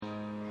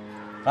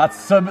That's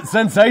some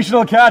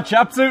sensational catch,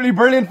 absolutely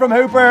brilliant from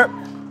Hooper.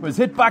 Was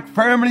hit back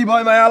firmly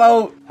by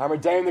Mayalo.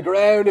 Hammered down the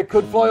ground, it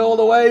could fly all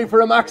the way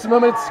for a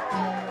maximum. It's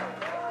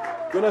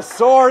gonna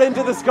soar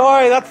into the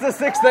sky. That's the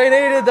 6 they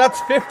needed.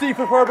 That's 50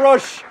 for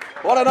Bush.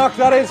 What a knock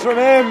that is from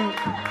him.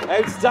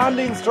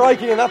 Outstanding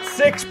striking, and that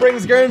 6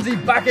 brings Guernsey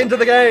back into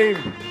the game.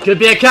 Could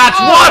be a catch.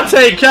 What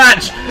a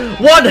catch!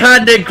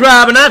 One-handed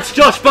grab, and that's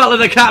Josh Butler,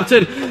 the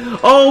captain.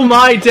 Oh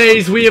my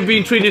days, we have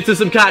been treated to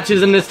some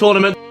catches in this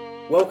tournament.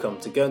 Welcome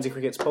to Guernsey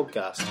Cricket's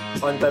podcast.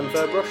 I'm Ben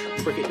Fairbrush,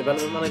 Cricket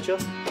Development Manager.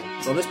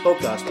 On this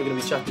podcast, we're going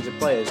to be chatting to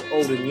players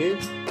old and new,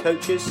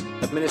 coaches,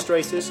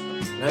 administrators,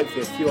 and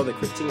hopefully a few other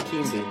cricketing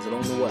keen beans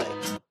along the way.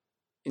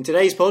 In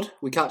today's pod,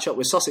 we catch up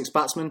with Sussex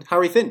batsman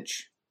Harry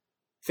Finch.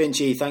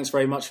 Finchy, thanks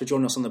very much for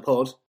joining us on the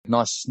pod.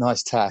 Nice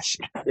Tash.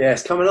 Yeah,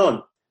 it's coming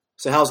on.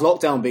 So how's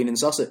lockdown been in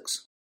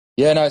Sussex?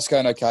 Yeah, no, it's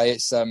going okay.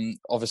 It's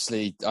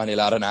obviously only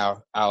allowed an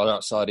hour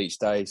outside each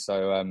day,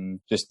 so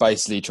just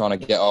basically trying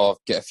to get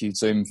a few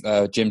Zoom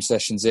gym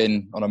sessions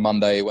in on a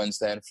Monday,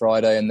 Wednesday, and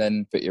Friday, and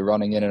then put your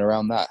running in and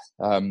around that.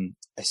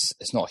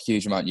 It's not a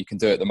huge amount you can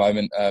do at the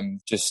moment.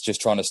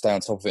 Just trying to stay on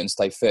top of it and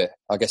stay fit.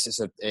 I guess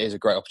it is a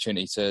great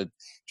opportunity to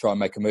try and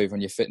make a move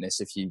on your fitness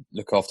if you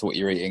look after what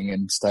you're eating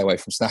and stay away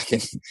from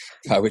snacking,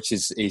 which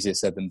is easier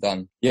said than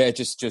done. Yeah,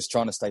 just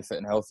trying to stay fit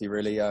and healthy,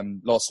 really.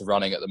 Lots of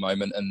running at the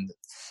moment and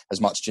as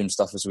much gym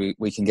stuff as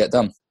we can get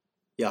done.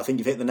 Yeah, I think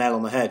you've hit the nail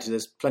on the head.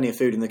 There's plenty of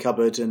food in the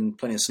cupboard and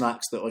plenty of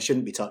snacks that I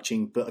shouldn't be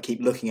touching, but I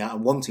keep looking at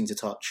and wanting to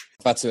touch.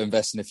 I've had to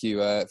invest in a few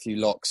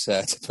locks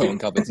to put on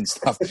cupboards and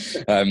stuff.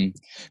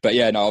 But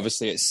yeah, no,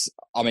 obviously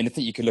I think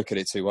you could look at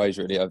it two ways,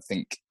 really. I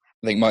think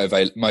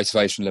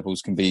motivation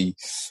levels can be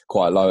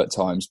quite low at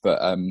times,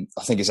 but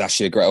I think it's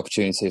actually a great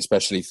opportunity,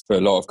 especially for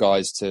a lot of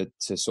guys to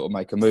sort of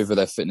make a move with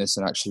their fitness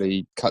and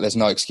actually there's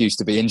no excuse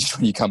to be injured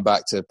when you come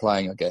back to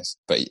playing, I guess.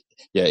 But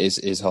yeah, it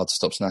is hard to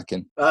stop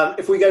snacking.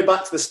 If we go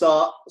back to the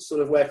start,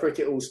 sort of where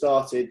cricket all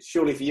started,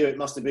 surely for you it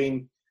must have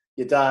been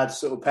your dad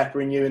sort of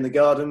peppering you in the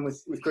garden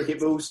with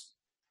cricket balls.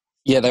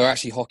 Yeah, they were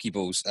actually hockey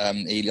balls.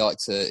 He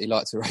liked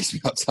to raise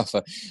me up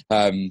tougher.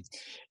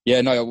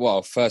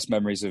 First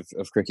memories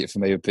of cricket for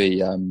me would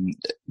be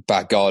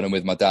back garden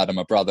with my dad and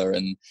my brother,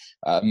 and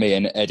me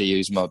and Eddie,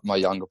 who's my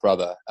younger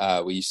brother.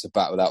 We used to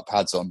bat without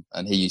pads on,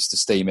 and he used to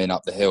steam in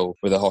up the hill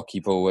with a hockey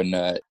ball,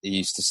 and he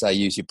used to say,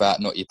 "Use your bat,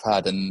 not your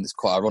pad." And it's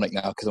quite ironic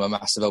now because I'm a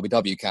massive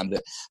LBW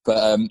candidate,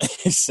 but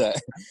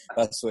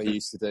that's what he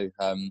used to do.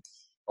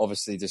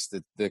 Obviously, just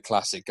the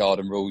classic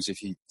garden rules.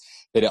 If you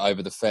hit it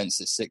over the fence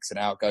at 6 and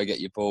out, go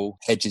get your ball.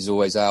 Hedge is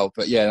always out.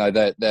 But yeah,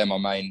 no, they're my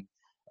main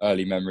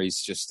early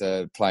memories, just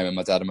playing with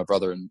my dad and my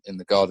brother in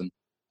the garden.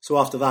 So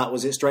after that,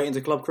 was it straight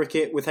into club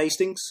cricket with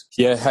Hastings?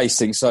 Yeah,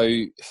 Hastings. So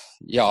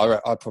yeah,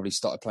 I probably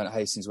started playing at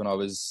Hastings when I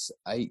was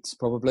 8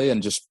 probably,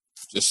 and just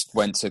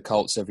went to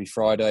Colts every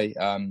Friday.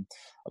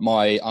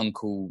 My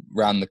uncle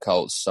ran the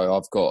Colts, so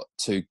I've got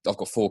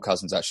 4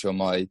 cousins actually on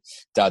my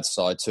dad's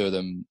side. 2 of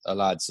them are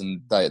lads,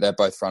 and they're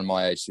both around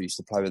my age, so I used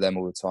to play with them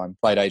all the time.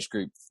 Played age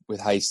group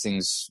with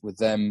Hastings with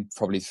them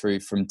probably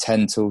through from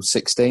 10 till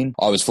 16.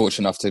 I was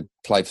fortunate enough to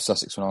play for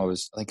Sussex when I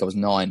was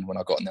 9 when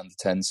I got in the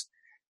under-10s.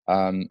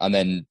 And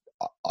then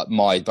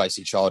my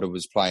basic childhood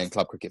was playing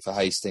club cricket for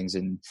Hastings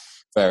in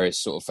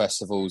various sort of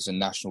festivals and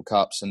national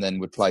cups, and then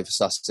would play for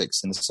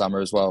Sussex in the summer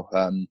as well.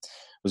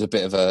 Was a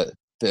bit of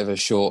a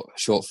short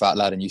fat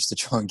lad and used to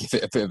try and give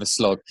it a bit of a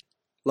slog.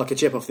 Like a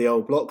chip off the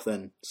old block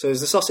then. So is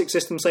the Sussex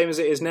system same as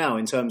it is now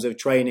in terms of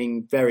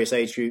training various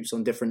age groups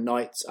on different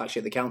nights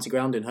actually at the county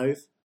ground in Hove?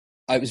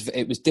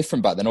 It was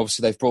different back then.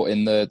 Obviously they've brought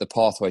in the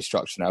pathway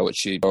structure now,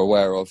 which you are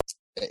aware of.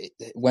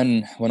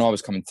 When I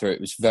was coming through,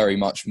 it was very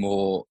much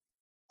more,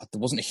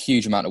 there wasn't a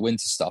huge amount of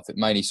winter stuff. It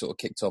mainly sort of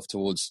kicked off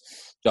towards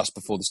just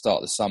before the start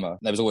of the summer.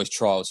 There was always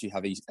trials. You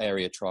have these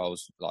area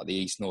trials like the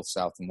East, North,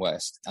 South and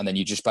West. And then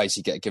you just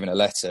basically get given a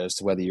letter as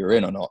to whether you're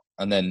in or not.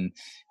 And then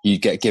you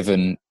get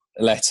given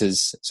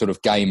letters sort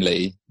of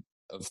gamely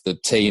of the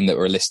team that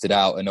were listed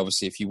out. And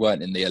obviously if you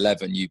weren't in the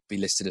 11, you'd be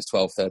listed as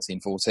 12, 13,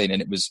 14.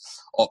 And it was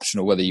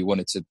optional whether you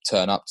wanted to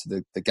turn up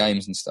to the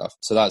games and stuff.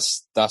 So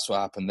that's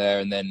what happened there.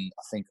 And then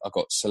I think I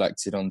got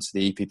selected onto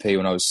the EPP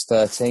when I was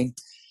 13.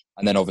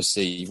 And then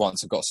obviously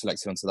once I got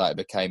selected onto that, it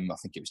became, I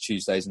think it was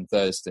Tuesdays and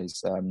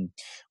Thursdays,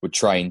 would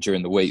train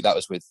during the week. That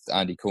was with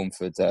Andy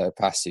Cornford,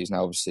 Passy, who's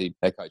now obviously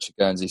head coach at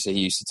Guernsey. So he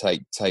used to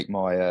take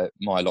my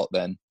lot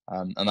then.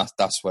 And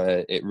that's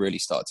where it really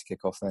started to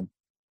kick off then.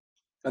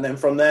 And then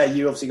from there,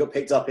 you obviously got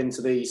picked up into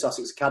the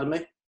Sussex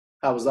Academy.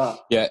 How was that?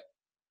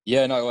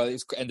 Yeah, no, well,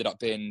 it ended up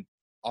being,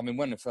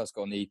 when I first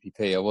got on the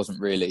EPP,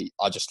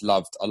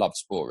 I loved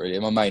sport really.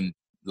 My main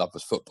love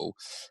was football,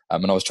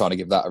 and I was trying to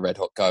give that a red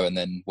hot go, and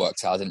then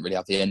worked out I didn't really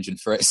have the engine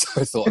for it,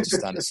 so I thought I'd just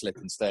stand a slip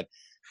instead.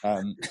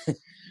 So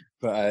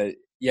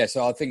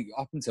I think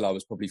up until I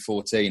was probably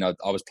 14, I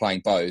was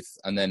playing both,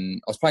 and then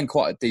I was playing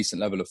quite a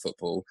decent level of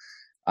football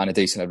and a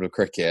decent level of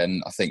cricket,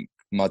 and I think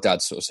my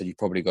dad sort of said, you've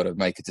probably got to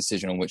make a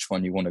decision on which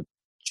one you want to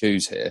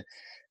choose here.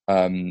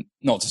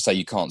 Not to say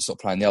you can't stop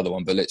playing the other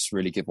one, but let's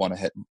really give one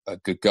a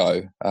good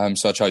go.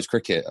 So I chose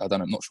cricket.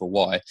 I'm not sure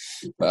why,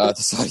 but I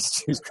decided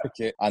to choose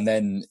cricket. And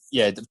then,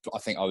 I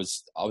think I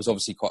was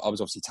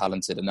obviously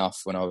talented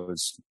enough when I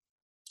was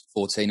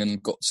 14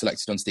 and got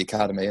selected onto the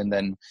academy. And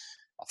then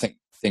I think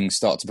things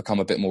start to become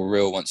a bit more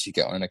real once you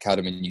get on an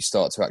academy and you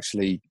start to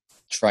actually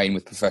train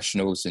with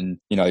professionals, and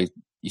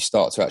you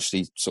start to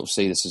actually sort of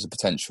see this as a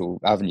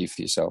potential avenue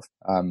for yourself.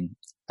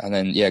 And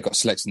then got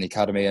selected in the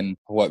academy, and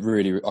I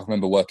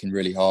remember working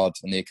really hard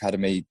in the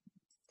academy.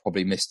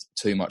 Probably missed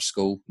too much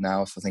school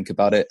now if I think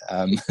about it,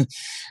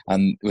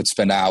 and would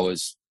spend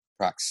hours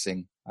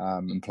practicing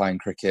and playing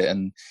cricket.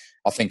 And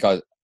I think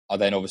I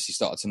then obviously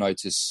started to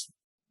notice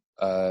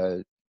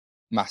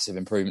massive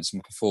improvements in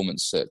my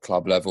performance at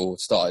club level,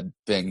 started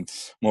being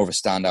more of a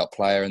standout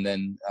player, and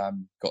then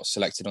got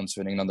selected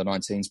onto an England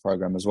under-19s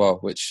programme as well,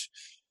 which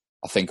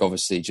I think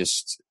obviously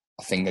just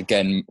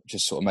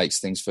sort of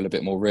makes things feel a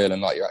bit more real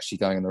and like you're actually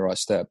going in the right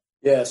step.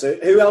 Yeah, so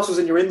who else was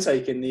in your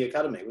intake in the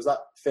academy? Was that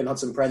Finn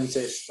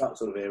Hudson-Prentice, that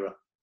sort of era?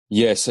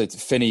 Yeah, so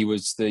Finney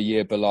was the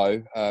year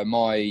below.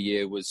 My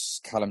year was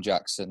Callum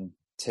Jackson,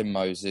 Tim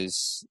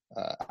Moses,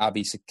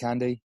 Abhi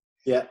Sikandi.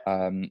 Yeah.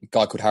 A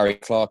guy called Harry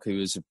Clark, he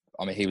was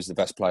the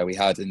best player we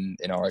had in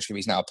our age group.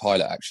 He's now a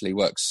pilot, actually.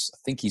 I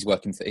think he's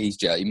working for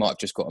EasyJet. He might have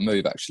just got a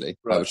move, actually,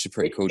 which is a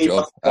pretty cool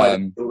job.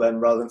 Then,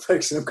 rather than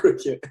focusing on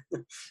cricket.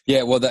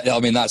 Yeah, well,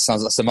 that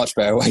sounds like a much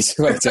better way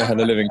to earn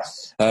a living.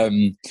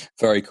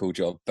 Very cool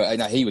job. But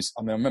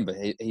I remember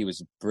he was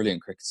a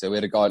brilliant cricketer. We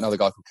had another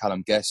guy called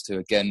Callum Guest, who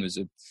again was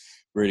a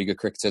really good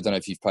cricketer. I don't know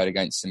if you've played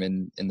against him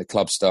in the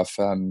club stuff.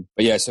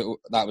 So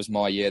that was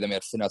my year. Then we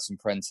had Finn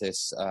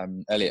Hudson-Prentice,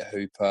 Elliot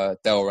Hooper,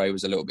 Delray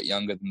was a little bit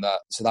younger than that.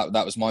 So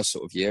that was my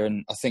sort of year.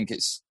 And I think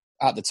it's,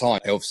 at the time,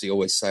 I obviously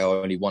always say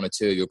only one or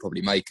two of you will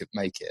probably make it.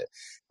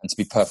 And to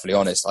be perfectly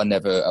honest, I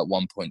never at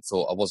one point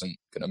thought I wasn't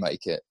going to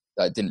make it.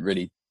 That didn't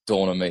really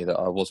dawn on me that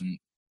I wasn't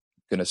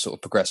going to sort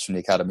of progress from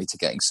the academy to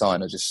getting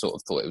signed. I just sort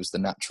of thought it was the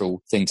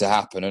natural thing to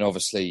happen. And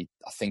obviously,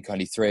 I think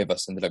only three of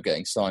us ended up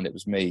getting signed. It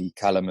was me,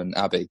 Callum and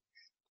Abhi.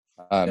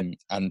 And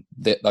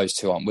those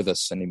two aren't with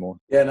us anymore.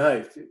 Yeah,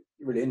 no,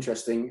 really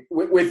interesting.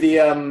 With the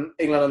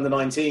England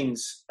under-19s,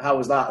 how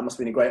was that? It must have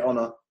been a great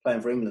honour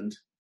playing for England.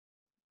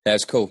 Yeah,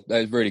 it's cool. It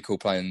was really cool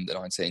playing the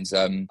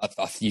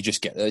 19s. You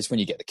just it's when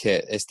you get the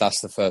kit.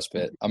 That's the first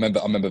bit. I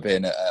remember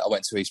being I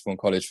went to Eastbourne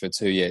College for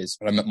 2 years,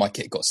 and my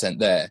kit got sent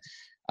there.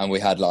 And we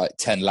had like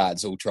 10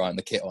 lads all trying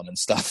the kit on and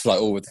stuff,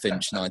 like all with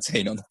Finch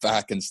 19 on the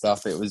back and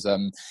stuff. It was,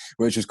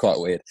 which was quite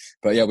weird.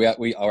 But yeah,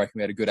 I reckon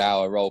we had a good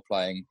hour role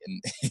playing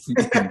in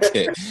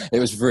kit. It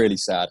was really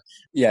sad.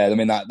 Yeah, I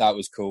mean, that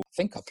was cool. I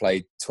think I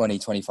played 20,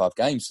 25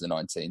 games for the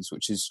 19s,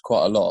 which is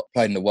quite a lot.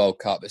 Played in the World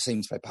Cup. It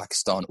seemed to play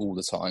Pakistan all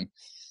the time.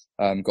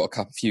 Got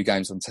a few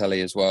games on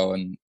telly as well.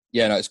 And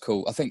yeah, no, it's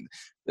cool. I think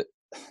that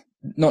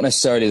not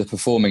necessarily the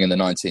performing in the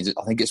 19s.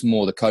 I think it's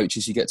more the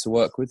coaches you get to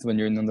work with when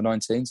you're in the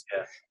 19s.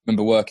 Yeah. I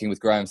remember working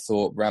with Graham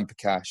Thorpe, Ram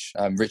Prakash,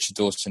 Richard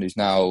Dawson, who's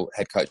now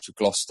head coach of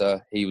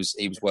Gloucester. He was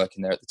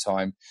working there at the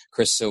time.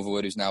 Chris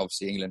Silverwood, who's now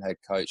obviously England head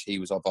coach. He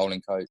was our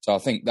bowling coach. So I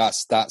think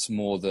that's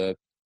more the.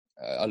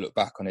 I look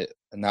back on it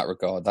in that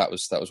regard. That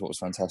was what was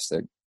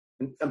fantastic.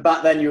 And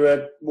back then you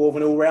were more of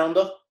an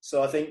all-rounder.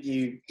 So I think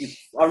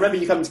I remember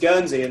you coming to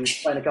Guernsey and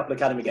playing a couple of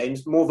academy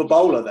games. More of a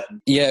bowler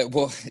then. Yeah,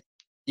 well.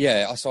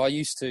 Yeah, so I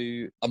used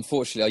to,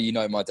 unfortunately,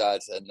 my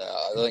dad, and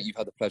I don't think you've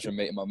had the pleasure of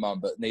meeting my mum,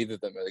 but neither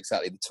of them are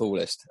exactly the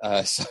tallest.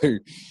 So I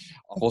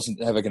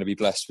wasn't ever going to be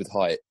blessed with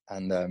height.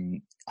 And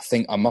I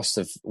think I must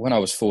have, when I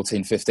was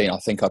 14, 15, I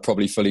think I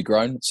probably fully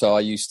grown. So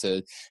I used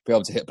to be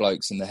able to hit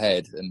blokes in the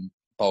head and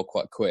bowl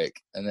quite quick.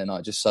 And then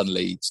I just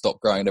suddenly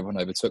stopped growing and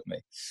everyone overtook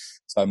me.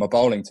 So my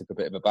bowling took a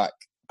bit of a back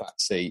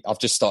seat. I've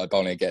just started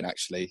bowling again,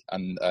 actually,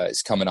 and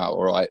it's coming out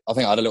all right. I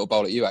think I had a little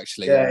bowl at you,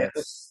 actually. Yeah,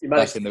 you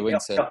managed back in the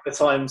winter. A couple of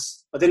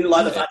times. I didn't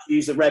like the fact you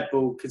used a red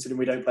ball, considering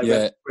we don't play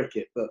red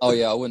cricket. But oh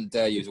yeah, I wouldn't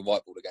dare use a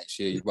white ball against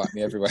you. You'd whack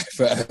me everywhere.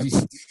 But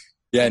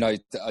yeah, no,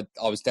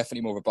 I was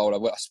definitely more of a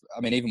bowler.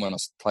 I mean, even when I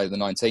played the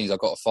 19s, I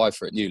got a 5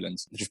 for at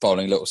Newlands, just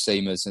bowling little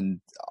seamers,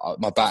 and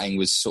my batting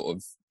was sort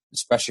of,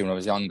 especially when I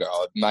was younger,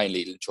 I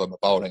mainly enjoyed my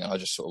bowling, and I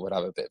just sort of would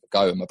have a bit of a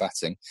go at my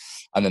batting.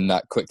 And then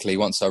that quickly,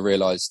 once I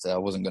realised I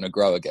wasn't going to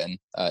grow again,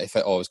 if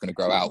I was going to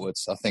grow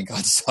outwards, I think I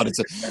decided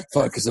to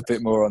focus a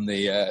bit more on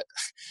the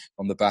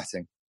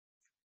batting.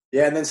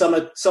 Yeah, and then summer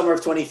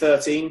of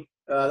 2013,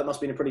 that must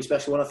have been a pretty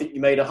special one. I think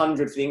you made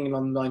 100 for the England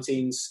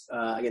under-19s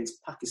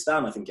against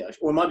Pakistan, I think,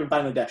 or it might have been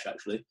Bangladesh,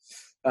 actually.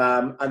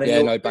 And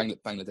then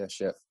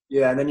Bangladesh, yeah.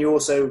 Yeah, and then you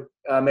also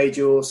made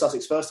your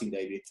Sussex first team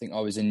debut. I think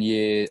I was in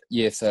year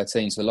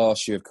 13, so the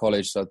last year of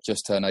college, so I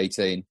just turned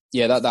 18.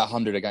 Yeah, that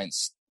 100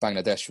 against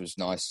Bangladesh was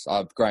nice. I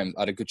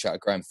had a good chat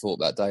with Graham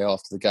Thorpe that day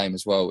after the game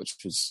as well, which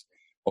was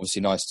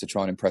obviously nice to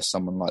try and impress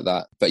someone like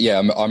that. But yeah,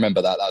 I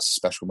remember that. That's a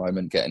special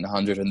moment, getting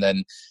 100. And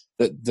then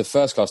the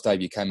first class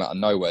debut came out of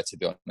nowhere, to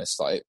be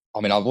honest. Like, I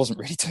mean, I wasn't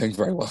really doing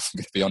very well, I'm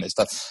going to be honest.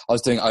 I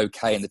was doing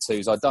okay in the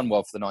twos. I'd done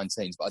well for the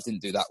 19s, but I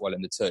didn't do that well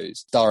in the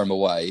twos. Durham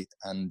away,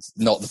 and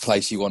not the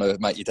place you want to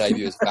make your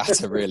debut as a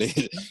batter, really.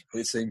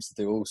 It seems to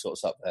do all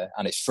sorts up there,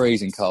 and it's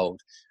freezing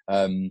cold.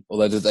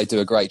 Although they do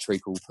a great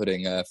treacle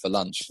pudding for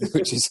lunch,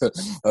 which is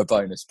a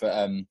bonus. But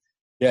I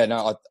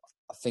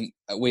think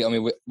we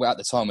at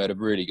the time we had a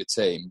really good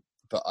team.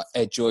 But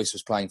Ed Joyce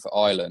was playing for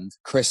Ireland.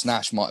 Chris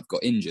Nash might have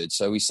got injured.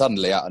 So we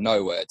suddenly, out of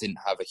nowhere, didn't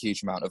have a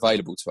huge amount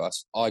available to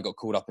us. I got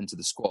called up into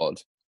the squad,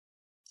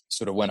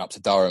 sort of went up to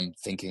Durham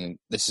thinking,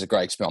 this is a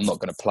great experience. I'm not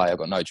going to play. I've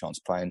got no chance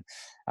of playing.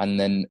 And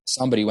then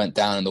somebody went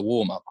down in the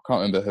warm-up. I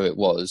can't remember who it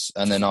was.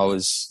 And then I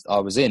was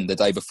in the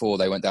day before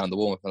they went down in the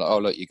warm-up. I'm like, oh,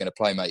 look, you're going to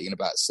play, mate. You're going to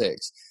bat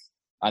 6.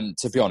 And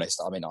to be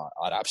honest, I mean, I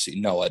had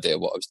absolutely no idea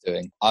what I was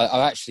doing.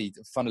 I actually,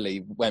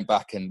 funnily, went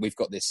back and we've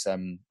got this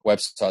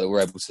website that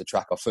we're able to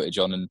track our footage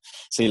on and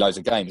see loads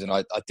of games. And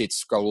I did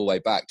scroll all the way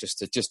back just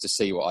to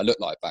see what I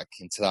looked like back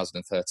in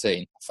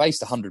 2013. I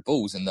faced 100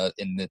 balls in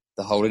the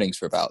whole innings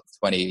for about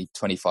 20,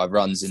 25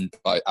 runs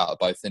out of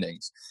both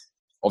innings.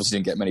 Obviously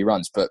didn't get many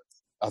runs, but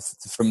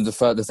from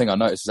the thing I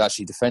noticed was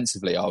actually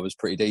defensively I was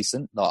pretty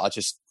decent. Like I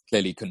just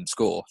clearly couldn't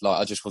score.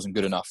 Like I just wasn't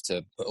good enough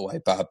to put away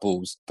bad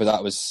balls. But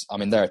that was, I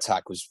mean, their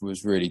attack was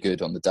really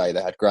good on the day.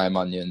 They had Graham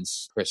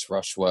Onions, Chris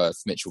Rushworth,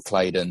 Mitchell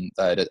Claydon,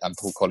 and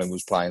Paul Collins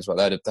was playing as well.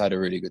 They had a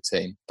really good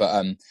team.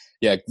 But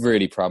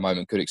really proud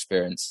moment, good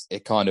experience.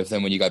 It kind of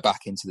then when you go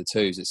back into the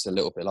twos, it's a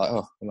little bit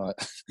like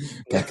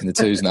back in the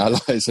twos now.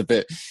 Like it's a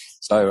bit.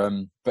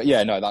 So,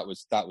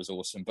 that was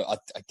awesome. But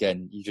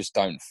again, you just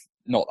don't.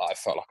 Not that I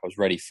felt like I was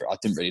ready for it. I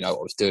didn't really know what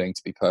I was doing,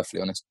 to be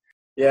perfectly honest.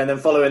 Yeah, and then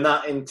following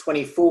that, in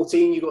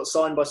 2014, you got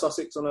signed by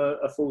Sussex on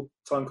a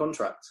full-time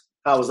contract.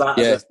 How was that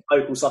as a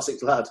local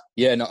Sussex lad?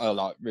 Yeah,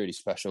 really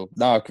special.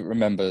 Now I can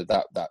remember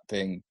that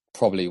being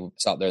probably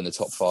up there in the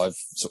top 5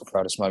 sort of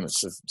proudest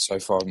moments of so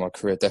far in my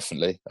career,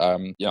 definitely.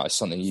 It's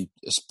something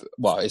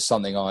it's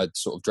something I'd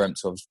sort of dreamt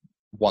of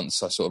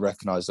once I sort of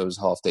recognised I was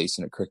half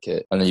decent at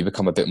cricket, and then you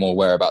become a bit more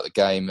aware about the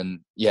game. And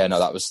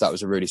that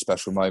was a really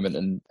special moment,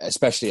 and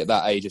especially at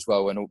that age as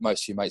well, when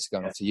most of your mates are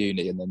going off to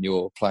uni and then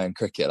you're playing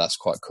cricket. That's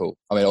quite cool.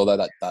 I mean, although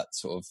that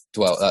sort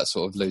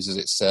of loses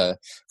its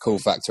cool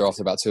factor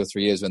after about 2 or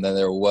 3 years when then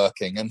they're all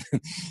working and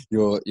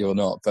you're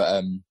not.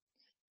 But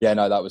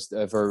that was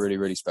a very really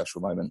really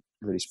special moment.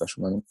 Really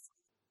special moment.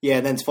 Yeah,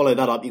 and then to follow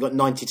that up, you got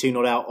 92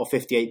 not out off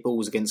 58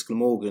 balls against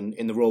Glamorgan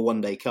in the Royal One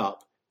Day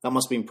Cup. That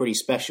must have been pretty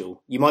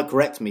special. You might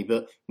correct me,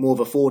 but more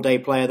of a 4-day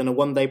player than a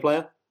 1-day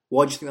player?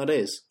 Why do you think that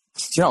is?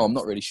 Do you know, I'm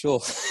not really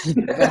sure.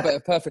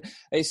 Perfect.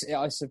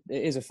 It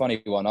is a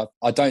funny one.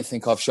 I don't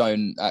think I've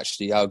shown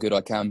actually how good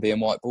I can be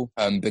in white ball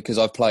because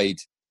I've played,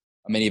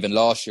 I mean, even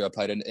last year I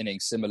played an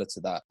innings similar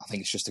to that. I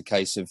think it's just a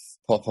case of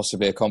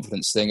possibly a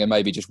confidence thing and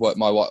maybe just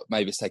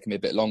maybe it's taken me a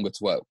bit longer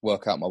to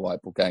work out my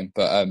white ball game.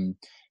 But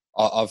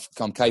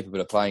I'm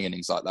capable of playing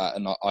innings like that,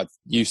 and I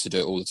used to do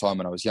it all the time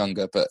when I was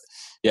younger. But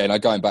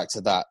going back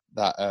to that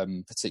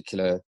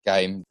particular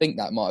game, I think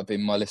that might have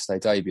been my list day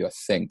debut. I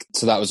think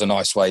so. That was a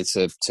nice way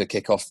to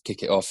kick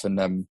it off.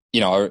 And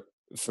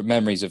for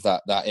memories of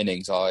that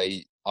innings,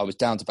 I was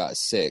down to about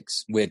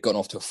 6. We had gotten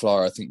off to a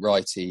flyer. I think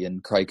Righty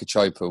and Craig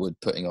Kachopa were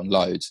putting on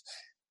loads.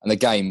 And the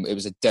game, it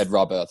was a dead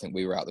rubber. I think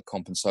we were out the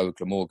comp and so with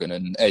Glamorgan.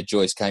 And Ed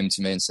Joyce came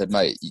to me and said,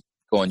 "Mate,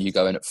 go on, you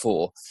go in at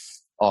 4.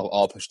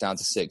 I'll push down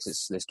to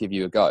 6. Let's give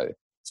you a go."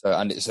 So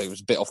it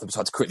was a bit off the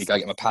side to quickly go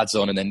get my pads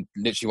on, and then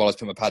literally while I was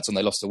putting my pads on,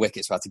 they lost the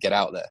wicket, so I had to get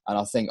out there. And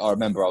I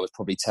remember I was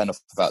probably 10 off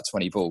about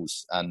 20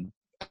 balls, and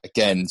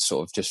again,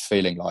 sort of just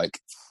feeling like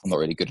I'm not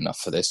really good enough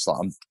for this. Like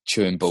I'm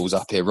chewing balls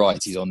up here, right?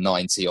 He's on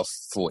 90 off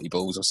 40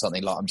 balls or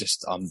something. Like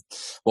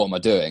what am I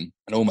doing?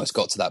 And almost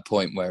got to that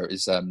point where it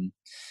was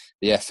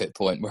the effort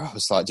point where I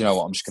was like, do you know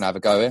what? I'm just going to have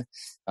a go here.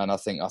 And I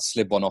think I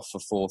slid one off for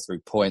 4 through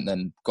point,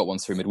 then got one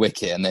through mid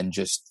wicket, and then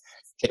just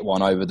hit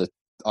one over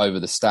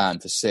the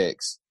stand for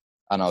 6,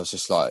 and I was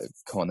just like,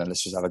 come on then,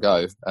 let's just have a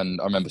go. And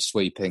I remember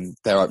sweeping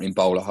their opening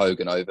bowler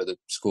Hogan over the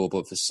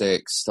scoreboard for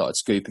 6, started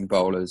scooping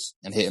bowlers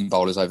and hitting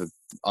bowlers over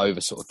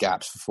sort of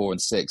gaps for 4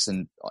 and 6,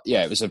 and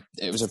it was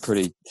a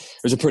pretty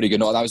good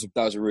night.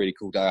 That was a really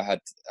cool day. I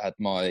had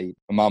my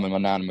mum and my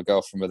nan and my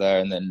girlfriend were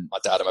there, and then my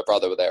dad and my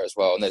brother were there as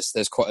well. And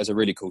there's a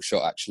really cool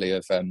shot actually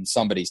of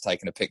somebody's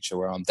taken a picture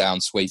where I'm down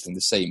sweeping the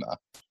seamer.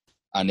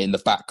 And in the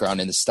background,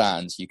 in the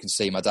stands, you can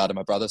see my dad and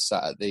my brother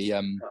sat at the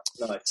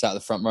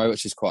front row,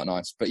 which is quite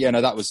nice. But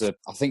that was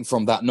I think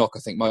from that knock, I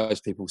think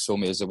most people saw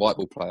me as a white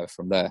ball player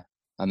from there.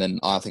 And then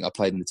I think I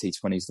played in the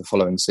T20s the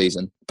following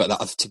season. But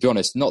to be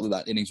honest, not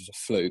that innings was a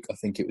fluke. I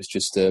think it was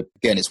just,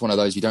 again, it's one of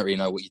those, you don't really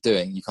know what you're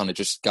doing. You're kind of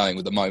just going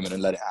with the moment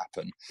and let it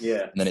happen.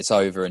 Yeah. And then it's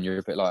over and you're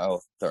a bit like,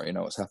 oh, don't really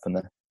know what's happened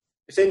there.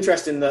 It's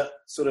interesting that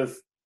sort of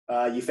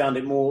you found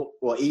it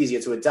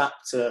easier to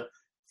adapt to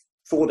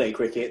 4-day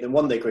cricket than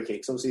 1-day cricket.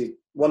 Because obviously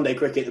 1-day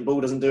cricket, the ball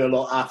doesn't do a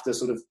lot after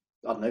sort of,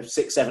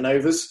 6-7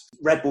 overs.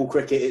 Red ball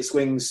cricket, it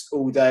swings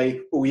all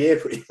day, all year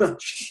pretty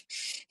much.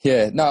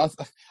 Yeah, no,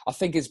 I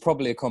think it's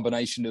probably a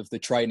combination of the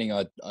training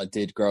I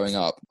did growing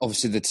up.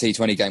 Obviously the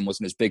T20 game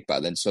wasn't as big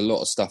back then, so a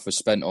lot of stuff was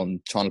spent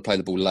on trying to play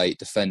the ball late,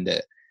 defend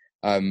it.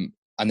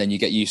 And then you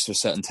get used to a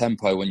certain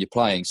tempo when you're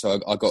playing. So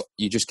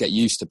you just get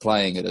used to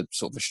playing at a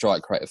sort of a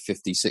strike rate of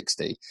 50,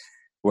 60.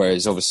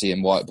 Whereas obviously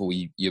in white ball,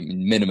 you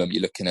minimum,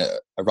 you're looking at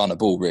a runner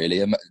ball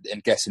really. And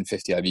guessing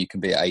 50 over, you can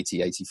be at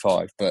 80,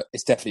 85. But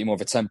it's definitely more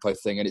of a tempo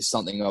thing. And it's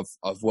something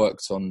I've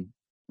worked on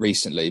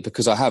recently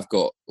because I have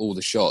got all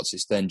the shots.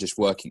 It's then just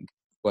working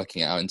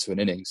it out into an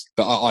innings.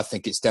 But I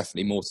think it's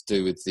definitely more to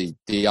do with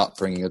the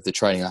upbringing of the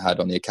training I had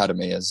on the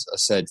academy. As I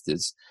said,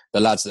 there's the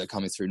lads that are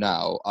coming through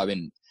now. I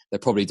mean, they're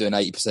probably doing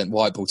 80%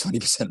 white ball,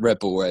 20% red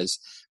ball, whereas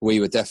we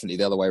were definitely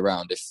the other way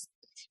around. If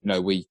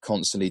we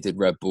constantly did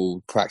red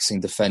ball,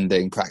 practicing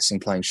defending, practicing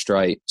playing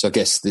straight. So I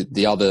guess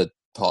the other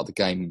part of the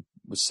game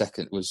was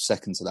second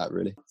to that,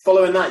 really.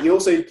 Following that,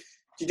 did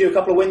you do a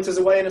couple of winters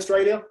away in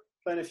Australia?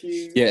 Playing a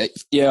few.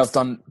 Yeah, I've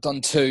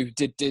done two.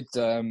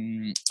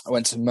 I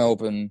went to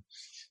Melbourne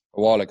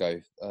a while ago,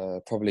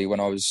 probably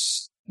when I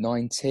was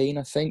 19,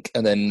 I think,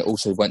 and then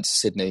also went to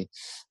Sydney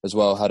as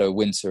well. Had a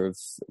winter of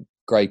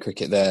grade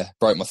cricket there.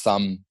 Broke my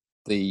thumb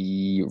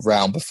the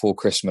round before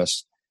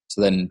Christmas,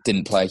 so then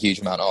didn't play a huge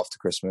amount after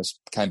Christmas.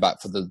 Came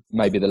back for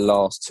maybe the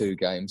last two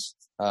games.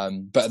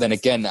 But then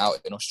again, out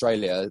in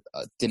Australia,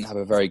 I didn't have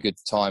a very good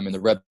time in the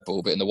red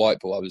ball, but in the white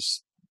ball, I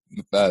was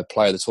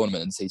player of the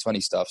tournament and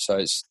T20 stuff. So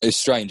it's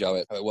strange how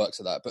it works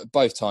at that. But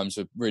both times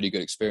were really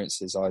good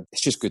experiences.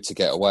 It's just good to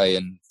get away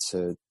and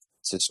to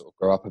sort of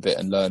grow up a bit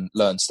and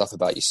learn stuff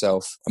about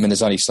yourself. I mean,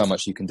 there's only so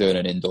much you can do in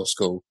an indoor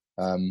school.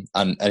 And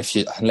unless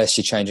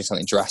you're changing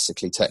something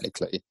drastically,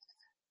 technically,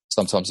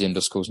 sometimes the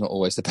indoor school is not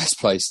always the best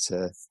place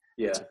to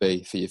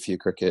be for your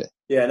cricket.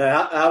 Yeah.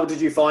 No. How did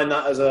you find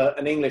that as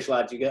an English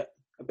lad? Did you get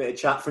a bit of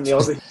chat from the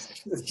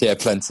Aussies? Yeah,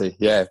 plenty.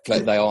 Yeah,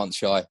 they aren't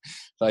shy.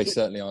 They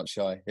certainly aren't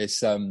shy.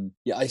 It's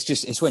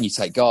it's when you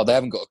take guard. They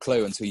haven't got a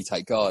clue until you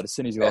take guard. As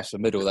soon as you ask for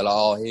middle, they're like,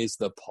 "Oh, here's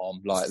the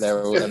pom." Like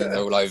they're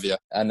all over you.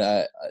 And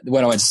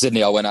when I went to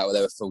Sydney, I went out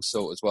there with Phil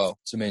Salt as well.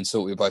 So me and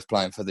Salt, we were both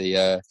playing for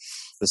the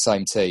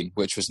same team,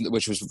 which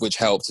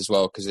helped as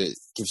well because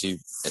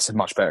it's a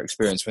much better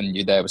experience when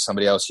you're there with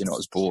somebody else. You're not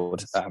as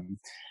bored.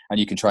 And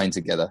you can train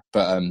together.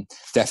 But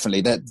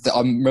definitely, I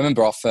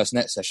remember our first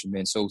net session, me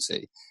and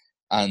Salty,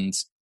 and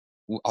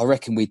I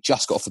reckon we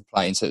just got off the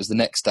plane, so it was the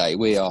next day.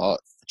 We are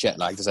jet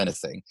lagged as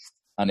anything,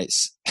 and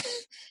it's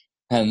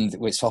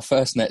our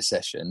first net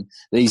session.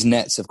 These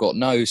nets have got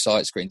no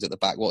sight screens at the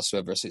back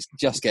whatsoever, so it's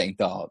just getting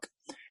dark,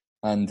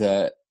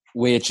 and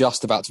we're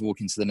just about to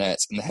walk into the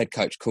nets, and the head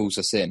coach calls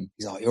us in.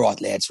 He's like, "You're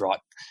right, lads, right?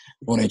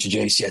 I want to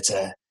introduce you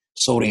to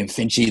Salty and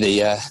Finchy,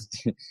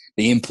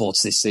 the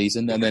imports this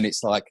season," and then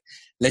it's like,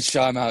 let's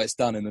show them how it's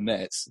done in the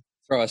nets.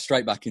 Throw us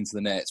straight back into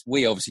the nets.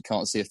 We obviously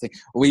can't see a thing.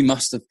 We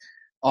must have.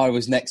 I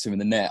was next to him in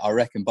the net. I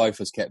reckon both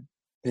of us kept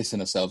pissing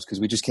ourselves because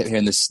we just kept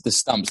hearing the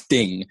stumps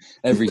ding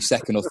every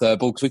second or third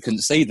ball because we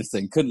couldn't see the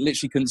thing.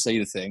 Couldn't see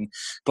the thing.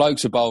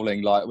 Blokes were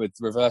bowling like with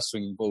reverse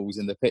swinging balls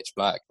in the pitch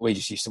black. We were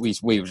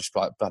just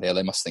like, bloody hell,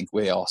 they must think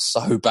we are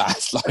so bad.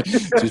 Like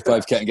just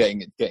both kept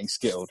getting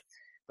skilled.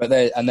 But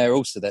they're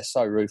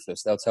so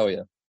ruthless. They'll tell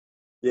you.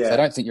 Yeah. If they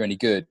don't think you're any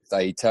good,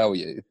 they tell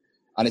you.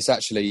 And it's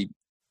actually,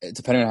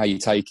 depending on how you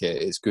take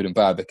it, it's good and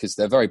bad because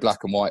they're very black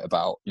and white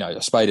about,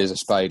 a spade is a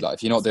spade. Like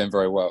if you're not doing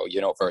very well,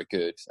 you're not very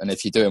good. And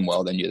if you're doing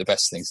well, then you're the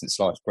best thing since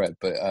sliced bread.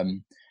 But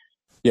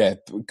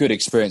good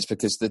experience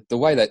because the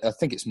way I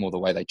think it's more the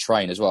way they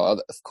train as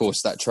well. Of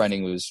course, that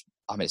training was,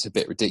 it's a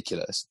bit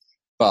ridiculous,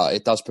 but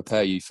it does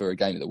prepare you for a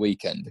game at the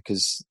weekend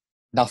because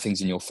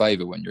nothing's in your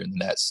favour when you're in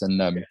the nets.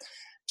 And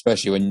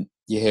especially when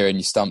you're hearing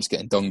your stumps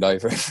getting donged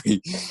over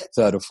every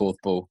third or fourth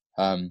ball.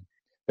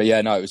 But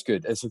yeah, no, it was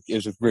good. It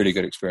was a really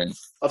good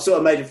experience. I've sort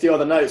of made a few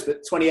other notes,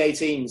 but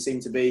 2018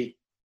 seemed to be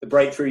the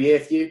breakthrough year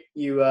for you.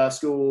 You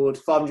scored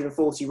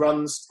 540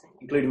 runs,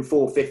 including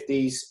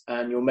 450s,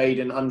 and your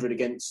maiden 100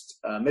 against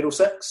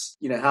Middlesex.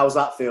 How's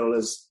that feel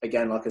as,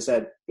 again, like I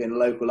said, being a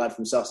local lad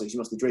from Sussex, you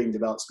must have dreamed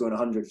about scoring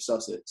 100 for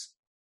Sussex.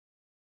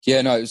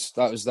 Yeah, no,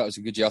 that was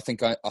a good year. I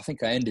think I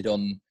ended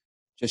on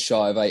just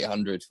shy of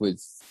 800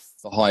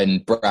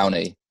 behind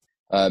Brownie.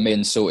 Me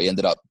and Salty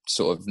ended up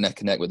sort of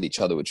neck and neck with each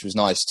other, which was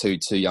nice. Two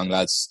young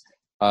lads.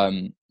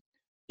 Then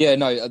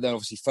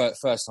obviously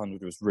first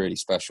 100 was really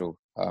special.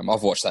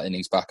 I've watched that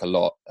innings back a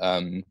lot.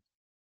 That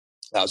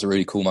was a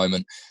really cool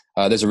moment.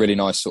 There's a really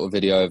nice sort of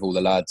video of all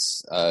the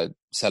lads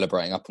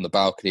celebrating up on the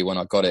balcony when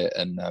I got it,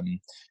 and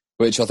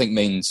which I think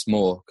means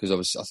more because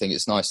obviously I think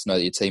it's nice to know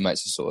that your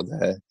teammates are sort of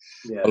there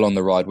along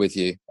the ride with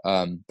you.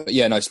 But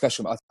yeah, no,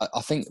 special.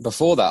 I think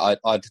before that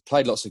I'd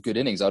played lots of good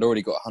innings. I'd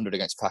already got 100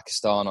 against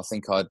Pakistan. I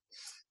think I'd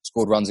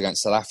scored runs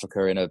against South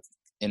Africa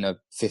in a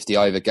 50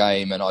 over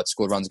game, and I'd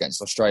scored runs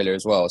against Australia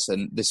as well. So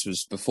this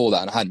was before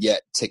that, and I hadn't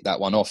yet ticked that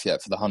one off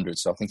yet for the 100.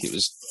 So I think it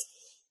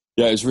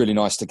was really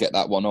nice to get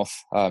that one off.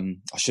 I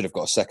should have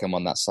got a second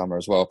one that summer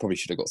as well. I probably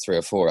should have got 3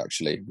 or 4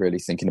 actually, really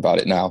thinking about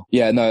it now.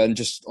 Yeah, no, and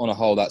just on a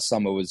whole, that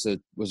summer was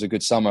a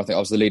good summer. I think I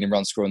was the leading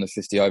run scorer in the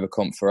 50 over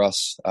comp for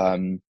us.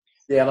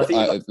 Yeah, and I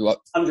think you got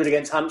 100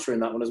 against Hampshire in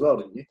that one as well,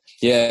 didn't you?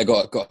 Yeah, I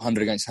got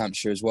 100 against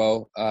Hampshire as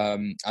well.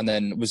 And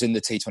then was in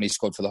the T20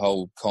 squad for the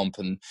whole comp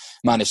and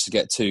managed to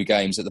get 2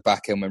 games at the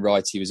back end when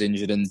Wrighty was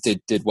injured and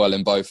did well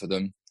in both of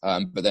them.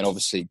 But then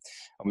obviously,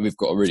 we've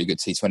got a really good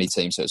T20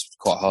 team, so it's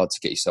quite hard to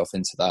get yourself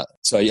into that.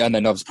 So, yeah, and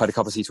then I played a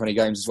couple of T20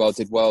 games as well,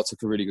 did well,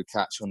 took a really good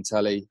catch on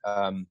telly,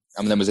 and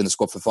then was in the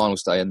squad for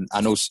finals day. And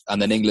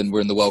then England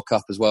were in the World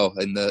Cup as well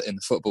in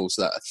the football.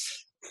 So that,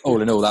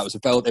 all in all, that was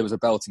it was a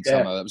belting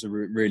summer. That was a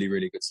really,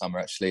 really good summer,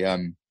 actually. I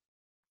mean,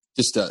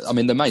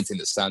 the main thing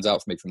that stands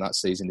out for me from that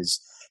season is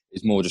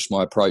more just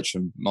my approach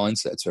and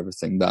mindset to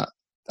everything that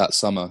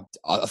summer.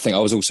 I think I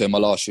was also in my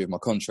last year of my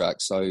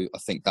contract, so I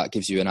think that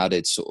gives you an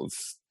added sort of,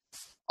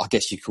 I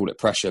guess you call it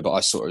pressure, but I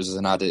saw it as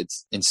an added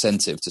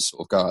incentive to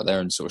sort of go out there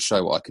and sort of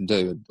show what I can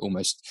do. And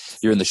almost,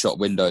 you're in the shop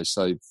window,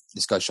 so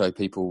let's go show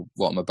people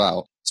what I'm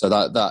about. So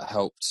that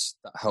helped.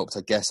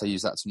 I guess I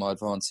used that to my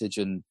advantage,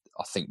 and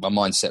I think my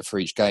mindset for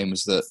each game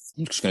was that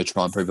I'm just going to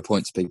try and prove a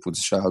point to people to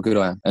show how good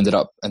I am. Ended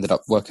up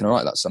working all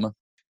right that summer.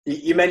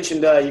 You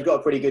mentioned you've got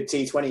a pretty good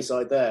T20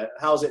 side there.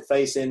 How's it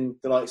facing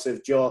the likes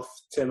of Joff,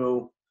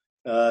 Timmel,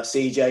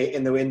 CJ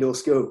in the indoor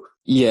school?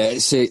 Yeah,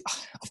 see,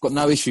 I've got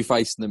no issue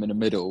facing them in the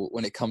middle.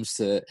 When it comes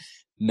to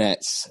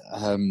nets,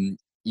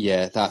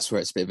 yeah, that's where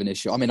it's a bit of an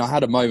issue. I mean, I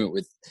had a moment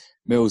with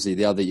Millsy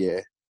the other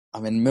year. I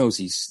mean,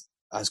 Millsy's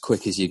as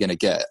quick as you're going to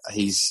get.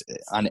 He's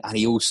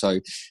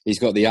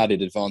got the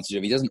added advantage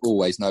of he doesn't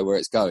always know where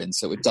it's going,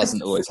 so it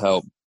doesn't always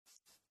help.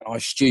 I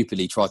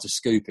stupidly tried to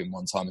scoop him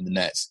one time in the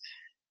nets,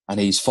 and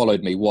he's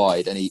followed me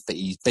wide, and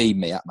he's beamed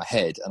me at my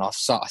head, and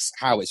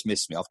how it's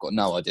missed me, I've got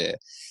no idea.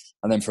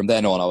 And then from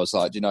then on, I was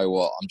like, you know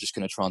what? I'm just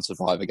going to try and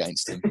survive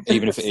against him,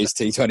 even if it is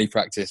T20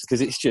 practice, because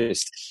it's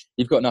just,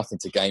 you've got nothing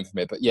to gain from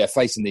it. But yeah,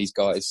 facing these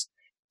guys,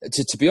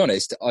 to be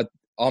honest, I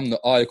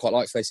quite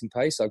like facing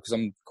pace, because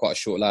I'm quite a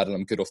short lad and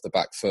I'm good off the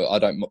back foot. I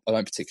don't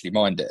particularly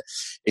mind it.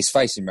 It's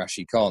facing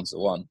Rashid Khan's the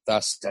one.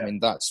 That's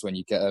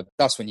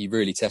when you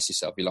really test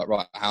yourself. You're like,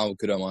 right, how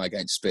good am I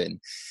against spin?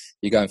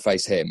 You go and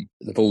face him.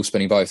 The ball's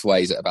spinning both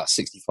ways at about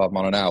 65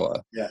 mile an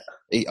hour. Yeah,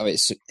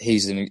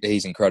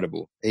 he's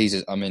incredible. He's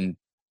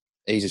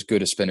as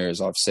good a spinner as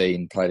I've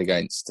seen played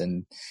against,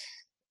 and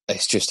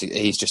he's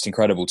just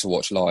incredible to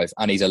watch live.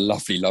 And he's a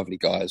lovely, lovely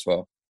guy as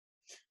well.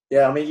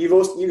 Yeah, I mean, you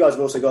guys have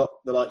also got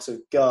the likes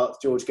of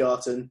George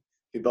Garton,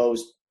 who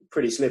bowls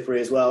pretty slippery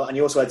as well, and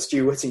you also had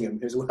Stu Whittingham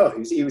as well.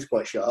 He was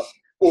quite sharp.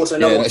 Also,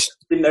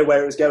 didn't know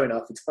where it was going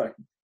half the time.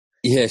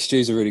 Yeah,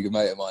 Stu's a really good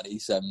mate of mine.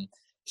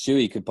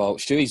 Stewie could bowl.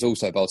 Stewie's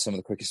also bowled some of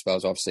the quickest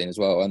spells I've seen as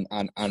well,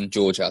 and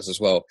George has as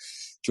well.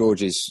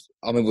 George is,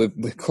 I mean,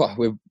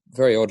 we're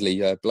very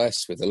oddly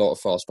blessed with a lot of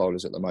fast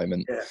bowlers at the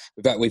moment.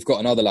 Yeah. We've got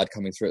another lad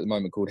coming through at the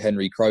moment called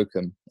Henry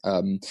Crocombe,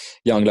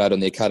 young lad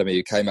on the academy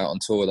who came out on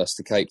tour with us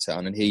to Cape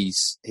Town, and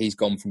he's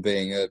gone from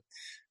being a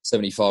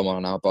 75 mile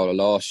an hour bowler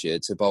last year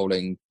to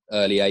bowling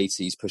early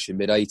 80s, pushing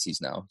mid 80s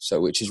now. So,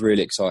 which is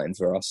really exciting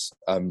for us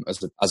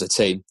as a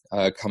team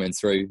coming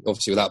through.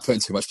 Obviously, without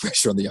putting too much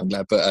pressure on the young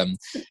lad, but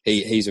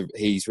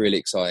he's really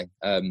exciting.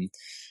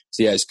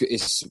 So yeah,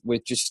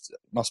 we just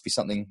must be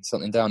something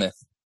down here.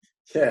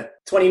 Yeah,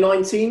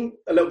 2019,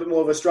 a little bit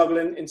more of a struggle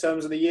in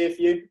terms of the year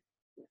for you.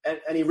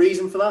 Any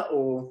reason for that,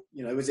 or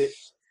was it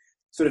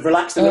sort of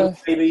relaxed a little,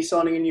 maybe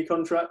signing a new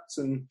contract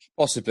and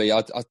possibly?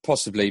 I'd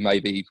possibly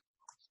maybe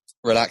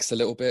relaxed a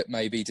little bit.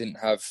 Maybe didn't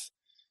have.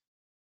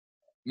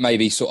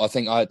 Maybe I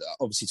think I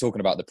obviously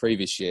talking about the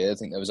previous year. I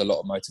think there was a lot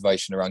of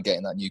motivation around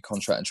getting that new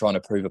contract and trying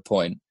to prove a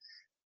point.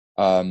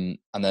 And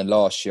then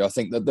last year, I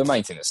think the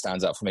main thing that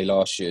stands out for me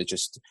last year,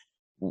 just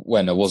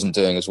when I wasn't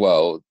doing as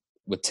well,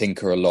 would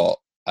tinker a lot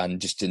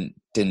and just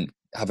didn't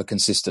have a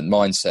consistent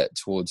mindset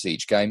towards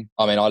each game.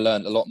 I mean, I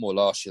learned a lot more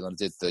last year than I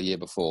did the year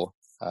before.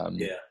 I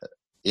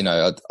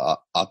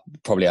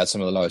probably had some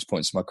of the lowest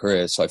points in my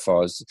career so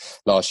far as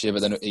last year,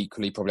 but then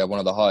equally probably had one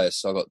of the highest.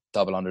 So I got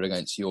double 100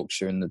 against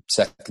Yorkshire in the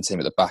second team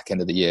at the back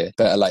end of the year.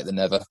 Better late than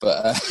never.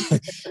 But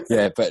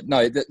but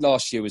no,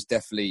 last year was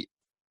definitely,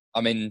 I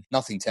mean,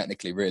 nothing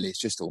technically really.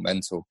 It's just all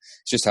mental.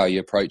 It's just how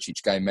you approach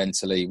each game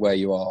mentally, where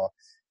you are,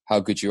 how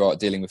good you are at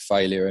dealing with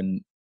failure.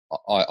 And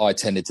I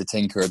tended to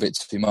tinker a bit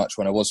too much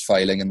when I was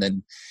failing. And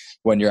then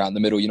when you're out in the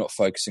middle, you're not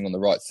focusing on the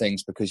right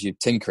things because you're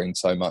tinkering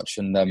so much.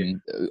 And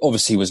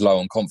obviously was low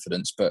on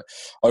confidence, but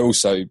I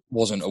also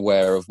wasn't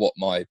aware of what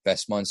my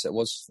best mindset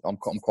was. I'm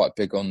quite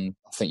big on,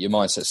 I think your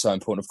mindset's so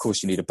important. Of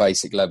course, you need a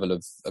basic level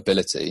of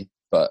ability,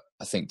 but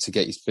I think to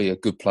get you to be a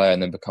good player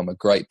and then become a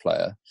great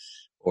player,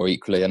 or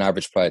equally an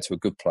average player to a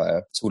good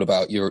player, it's all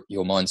about your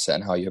mindset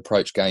and how you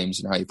approach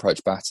games and how you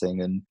approach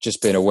batting, and just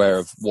being aware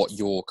of what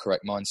your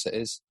correct mindset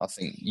is. I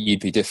think you'd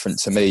be different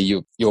to me.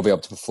 You'll be able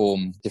to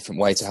perform a different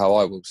way to how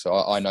I will. So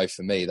I know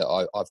for me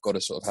that I've got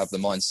to sort of have the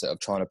mindset of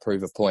trying to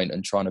prove a point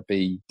and trying to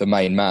be the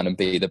main man and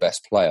be the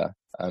best player,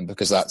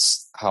 because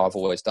that's how I've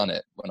always done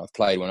it. When I've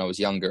played, when I was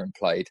younger and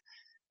played,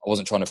 I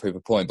wasn't trying to prove a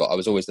point, but I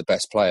was always the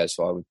best player.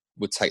 So I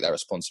would take that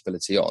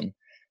responsibility on.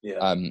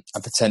 And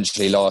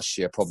potentially last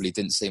year, probably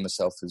didn't see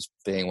myself as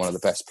being one of the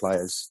best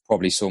players.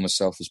 Probably saw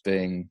myself as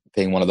being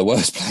one of the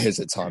worst players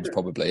at times,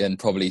 probably. And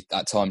probably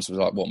at times was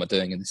like, what am I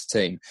doing in this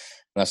team? And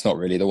that's not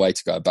really the way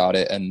to go about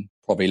it. And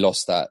probably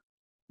lost that,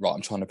 right,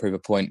 I'm trying to prove a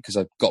point because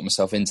I got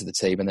myself into the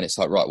team. And then it's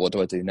like, right, what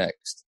do I do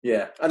next?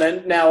 Yeah. And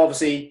then now,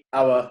 obviously,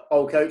 our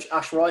old coach,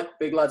 Ash Wright,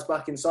 big lad's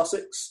back in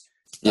Sussex.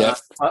 Yeah.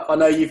 I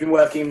know you've been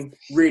working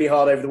really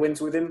hard over the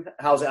winter with him.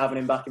 How's it having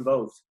him back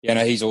involved? Yeah,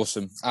 no, he's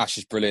awesome. Ash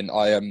is brilliant.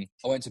 I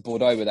went to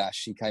Bordeaux with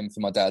Ash. He came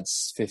for my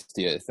dad's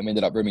 50th and we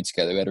ended up rooming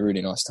together. We had a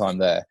really nice time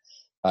there.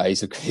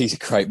 He's a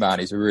great man.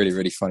 He's a really,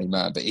 really funny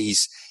man. But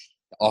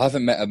I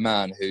haven't met a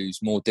man who's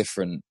more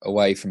different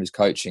away from his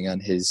coaching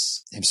and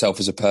himself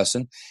as a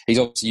person. He's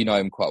obviously, you know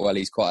him quite well.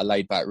 He's quite a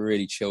laid back,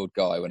 really chilled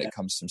guy when it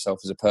comes to himself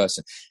as a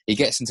person. He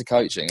gets into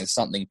coaching and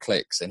something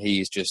clicks and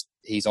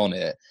he's on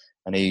it.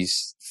 And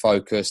he's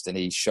focused and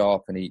he's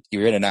sharp and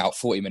you're in and out,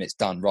 40 minutes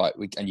done, right?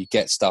 And you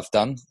get stuff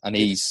done. And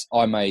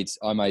I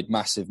made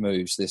massive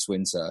moves this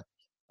winter.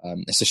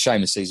 It's a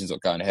shame the season's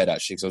not going ahead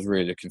actually, because I was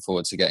really looking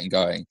forward to getting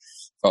going.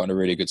 Felt in a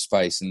really good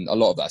space, and a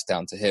lot of that's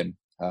down to him.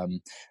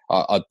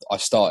 I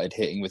started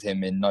hitting with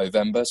him in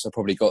November, so I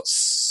probably got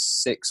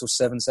 6 or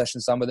 7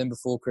 sessions done with him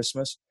before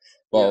Christmas.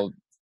 While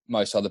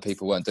most other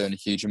people weren't doing a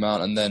huge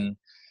amount, and then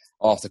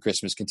after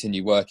Christmas,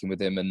 continue working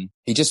with him, and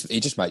he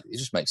just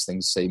makes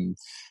things seem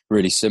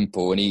really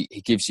simple, and he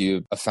gives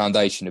you a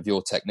foundation of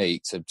your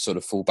technique to sort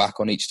of fall back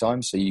on each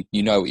time, so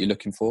you know what you're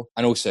looking for.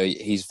 And also,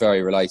 he's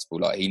very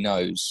relatable. Like, he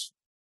knows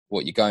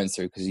what you're going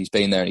through because he's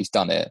been there and he's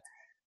done it,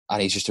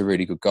 and he's just a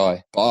really good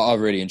guy. But I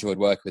really enjoyed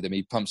working with him.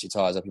 He pumps your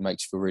tyres up, he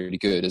makes you feel really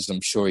good, as I'm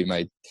sure he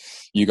made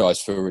you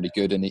guys feel really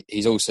good. And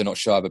he's also not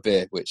shy of a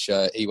beer, which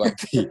he won't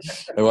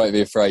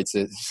be afraid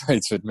to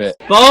admit.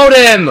 Bowled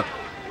him!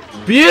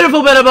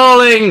 Beautiful bit of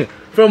bowling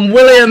from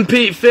William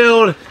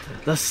Peatfield.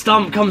 The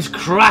stump comes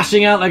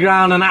crashing out the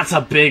ground, and that's a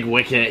big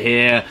wicket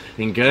here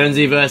in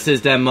Guernsey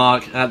versus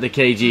Denmark at the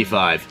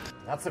KG5.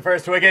 That's the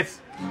first wicket.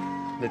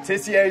 Le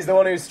Tissier is the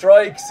one who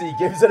strikes. He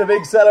gives it a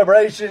big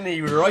celebration.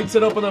 He writes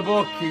it up in a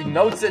book. He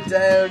notes it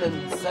down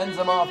and sends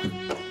him off.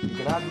 You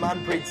can add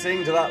Manpreet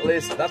Singh to that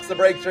list. That's the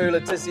breakthrough Le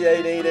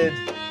Tissier needed.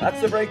 That's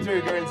the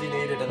breakthrough Guernsey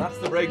needed. And that's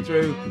the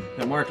breakthrough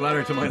that Mark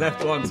Ladder to my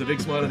left wants. A big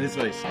smile on his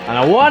face. And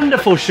a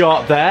wonderful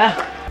shot there.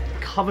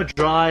 Cover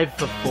drive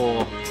for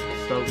 4.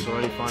 Stokes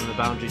already finding the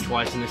boundary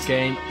twice in this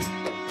game.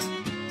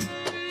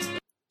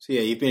 So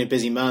yeah, you've been a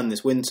busy man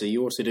this winter.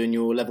 You're also doing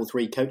your level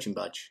 3 coaching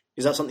badge.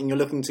 Is that something you're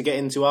looking to get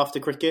into after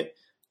cricket?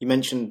 You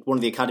mentioned one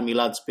of the academy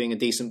lads being a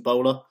decent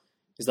bowler.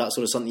 Is that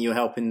sort of something you're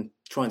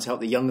trying to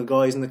help the younger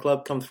guys in the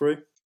club come through?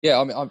 Yeah,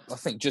 I mean, I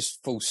think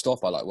just full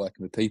stop, I like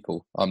working with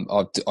people.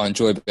 I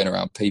enjoy being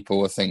around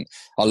people. I think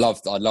I love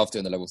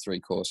doing the level 3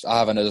 course. I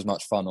haven't had as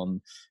much fun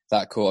on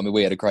that course. I mean,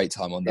 we had a great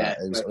time on that.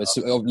 I was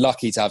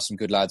lucky to have some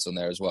good lads on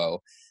there as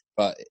well.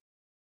 But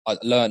I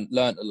learned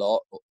a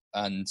lot,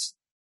 and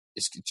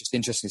it's just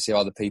interesting to see how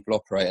other people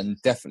operate,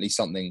 and definitely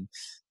something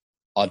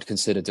I'd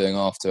consider doing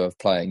after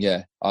playing.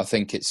 Yeah, I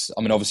think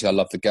obviously I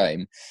love the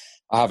game.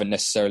 I haven't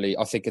necessarily,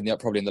 I think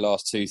probably in the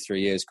last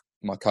 2-3 years,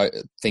 my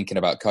thinking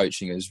about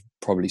coaching has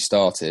probably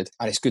started,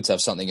 and it's good to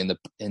have something in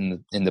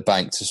the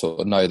bank to sort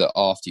of know that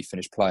after you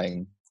finish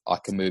playing, I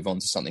can move on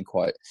to something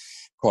quite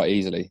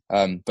easily.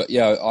 But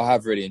yeah, I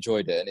have really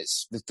enjoyed it, and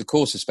it's the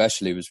course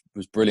especially was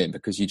brilliant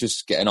because you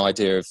just get an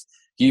idea of,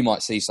 you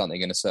might see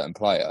something in a certain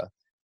player,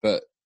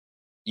 but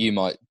you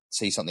might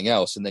see something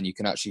else, and then you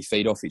can actually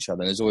feed off each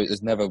other. And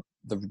there's never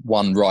the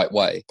one right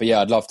way. But yeah,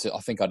 I'd love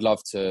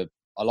to.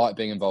 I like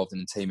being involved in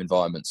a team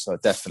environment, so I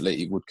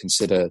definitely would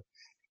consider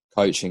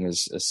coaching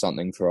as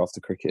something for after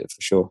cricket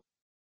for sure.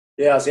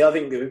 Yeah, see, I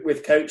think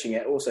with coaching,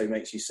 it also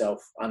makes you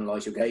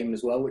self-analyse your game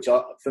as well, which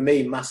for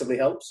me massively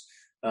helps.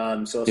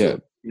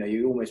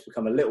 You almost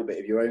become a little bit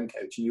of your own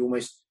coach, and you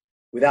almost,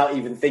 without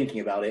even thinking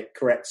about it,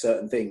 correct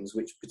certain things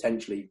which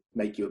potentially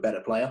make you a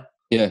better player.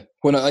 Yeah,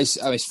 well,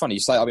 it's funny you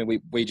say. I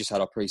mean, we just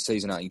had our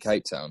pre-season out in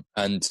Cape Town,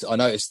 and I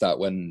noticed that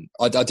when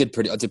I did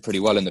pretty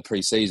well in the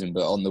pre-season,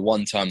 but on the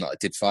one time that I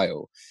did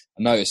fail,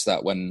 I noticed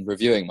that when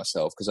reviewing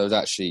myself, because I was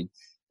actually,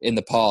 in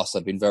the past,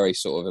 I'd been very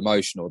sort of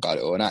emotional about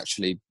it all, and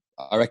actually,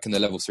 I reckon the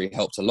level 3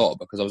 helped a lot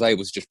because I was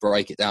able to just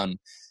break it down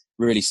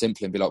really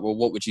simply and be like, well,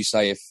 what would you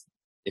say if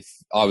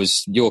I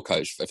was your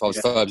coach, if I was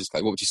Ferbs'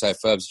 coach, what would you say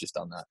if Ferbs had just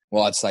done that?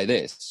 Well, I'd say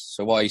this.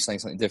 So why are you saying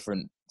something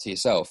different to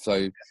yourself?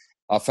 So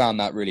I found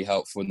that really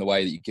helpful in the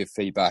way that you give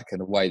feedback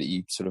and the way that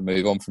you sort of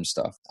move on from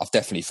stuff. I've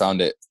definitely found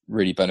it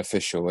really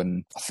beneficial,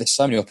 and there's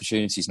so many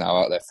opportunities now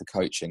out there for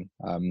coaching.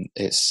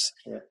 It's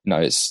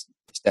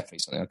definitely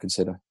something I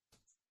consider.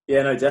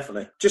 Yeah, no,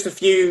 definitely. Just a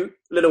few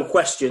little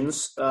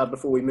questions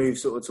before we move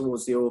sort of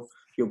towards your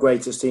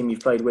greatest team you've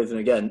played with and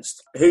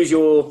against. Who's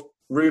your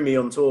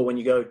roomie on tour when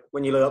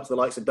you look up to the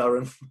likes of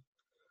Durham?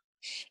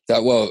 My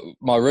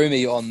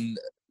roomie on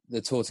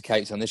the tour to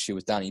Cape Town this year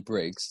was Danny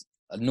Briggs.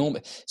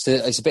 So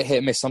it's a bit hit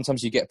and miss.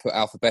 Sometimes you get put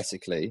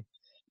alphabetically,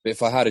 but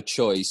if I had a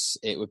choice,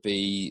 it would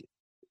be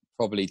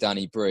probably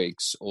Danny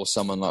Briggs or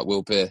someone like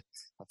Will Beer.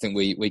 I think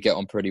we get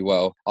on pretty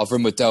well. I've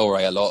run with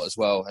Delray a lot as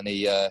well, and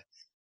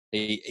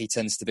he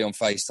tends to be on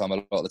FaceTime a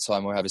lot of the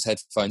time. We'll have his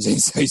headphones in,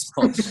 so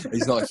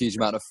he's not a huge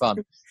amount of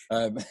fun.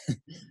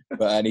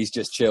 And he's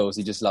just chills.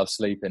 He just loves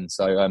sleeping.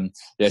 So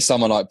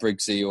someone like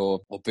Briggsy or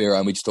Biro,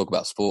 and we just talk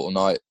about sport all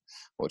night,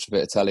 watch a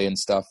bit of telly and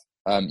stuff.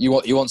 You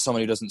want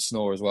someone who doesn't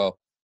snore as well.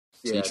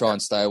 So you try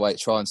and stay away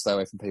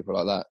from people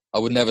like that. I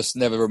would never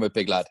room with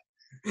Big Lad.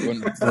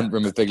 Wouldn't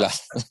room with Big Lad.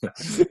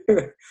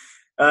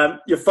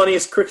 Your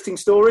funniest cricketing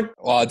story?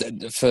 Well,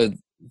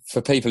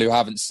 for people who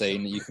haven't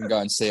seen, you can go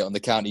and see it on the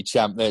County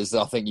Champ. There's,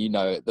 I think you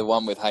know it, the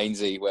one with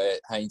Hainsey where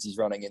Hainsey's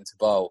running into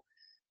bowl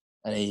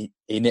and he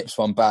nips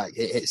one back.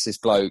 It hits this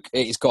bloke.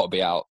 It's got to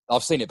be out.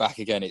 I've seen it back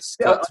again. It's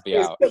got to be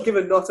out. It's not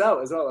given not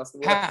out as well. That's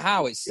the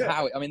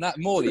how I mean, that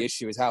more the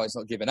issue is how it's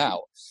not given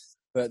out.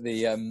 But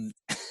the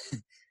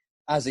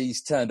as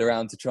he's turned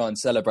around to try and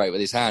celebrate with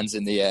his hands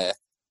in the air,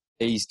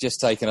 he's just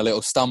taken a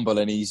little stumble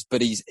and he's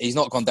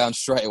not gone down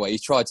straight away.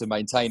 He's tried to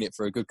maintain it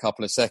for a good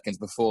couple of seconds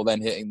before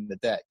then hitting the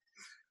deck.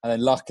 And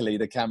then luckily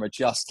the camera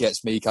just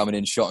gets me coming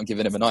in shot and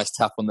giving him a nice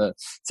tap on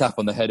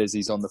the head as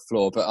he's on the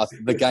floor. But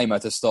the game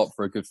had to stop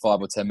for a good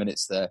 5 or 10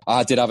 minutes there.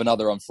 I did have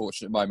another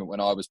unfortunate moment when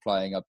I was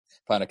playing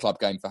a club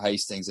game for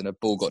Hastings and a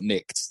ball got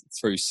nicked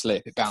through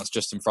slip. It bounced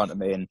just in front of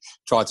me and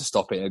tried to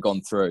stop it and it had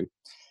gone through.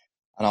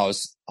 And I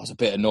was a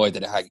bit annoyed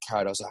that it hadn't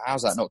carried. I was like,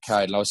 how's that not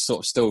carried? And I was sort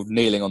of still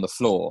kneeling on the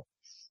floor.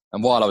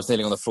 And while I was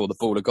kneeling on the floor, the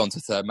ball had gone to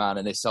third man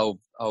and this old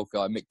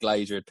guy, Mick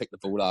Glazier, had picked the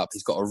ball up.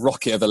 He's got a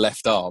rocket of a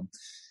left arm.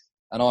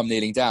 And I'm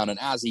kneeling down, and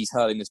as he's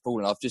hurling this ball,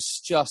 and I've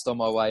just on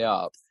my way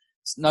up,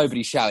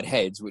 nobody shouted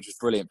heads, which was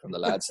brilliant from the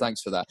lads.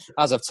 Thanks for that.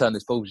 As I've turned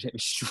this ball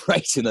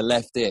straight in the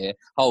left ear,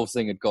 whole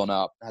thing had gone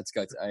up. I had to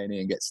go to A&E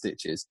and get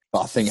stitches. But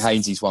I think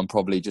Hainsey's one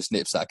probably just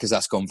nips that because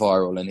that's gone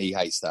viral, and he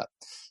hates that,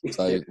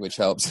 so which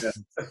helps.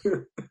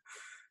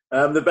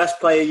 The best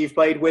player you've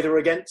played with or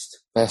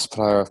against? Best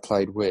player I've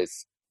played with.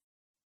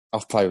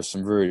 I've played with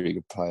some really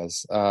good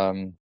players.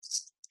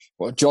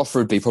 Well,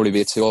 Joffrey would probably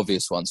be a too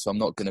obvious one, so I'm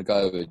not going to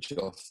go with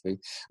Joffrey.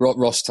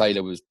 Ross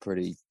Taylor was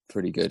pretty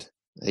good.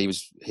 He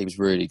was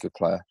really good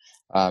player.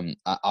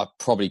 I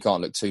probably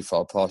can't look too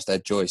far past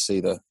Ed Joyce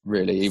either.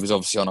 Really, he was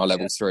obviously on our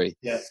level 3.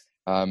 Yeah.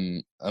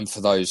 And for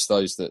those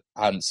that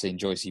hadn't seen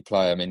Joycey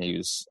play, I mean, he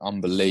was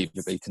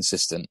unbelievably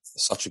consistent.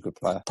 Such a good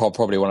player.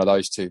 Probably one of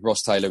those two.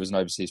 Ross Taylor was an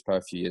overseas player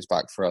a few years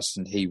back for us,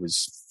 and he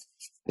was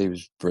a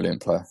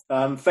brilliant player.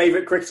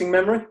 Favourite cricketing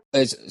memory?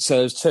 There's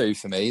two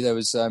for me. There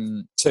was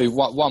two.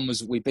 One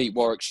was we beat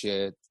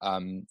Warwickshire.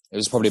 It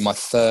was probably my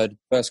third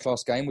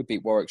first-class game. We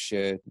beat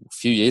Warwickshire a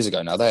few years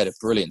ago now. They had a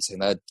brilliant team.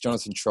 They had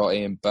Jonathan Trott,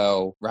 Ian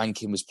Bell,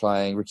 Rankin was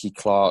playing, Ricky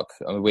Clark.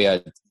 I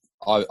mean,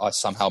 I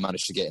somehow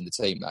managed to get in the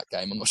team that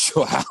game. I'm not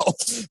sure how,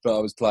 but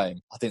I was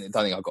playing. I don't think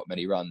I got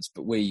many runs,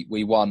 but we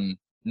won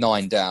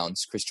 9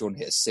 downs. Chris Jordan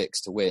hit a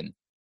 6 to win.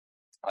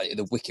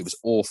 The wicket was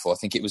awful. I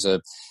think it was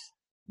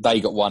they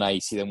got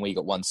 180, then we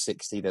got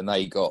 160, then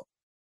they got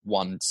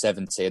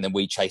 170, and then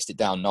we chased it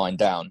down 9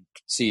 down.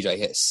 CJ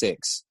hit a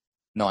 6,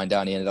 9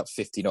 down. He ended up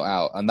 50 not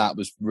out, and that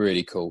was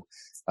really cool.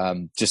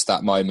 Just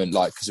that moment,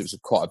 because it was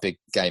quite a big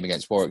game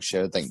against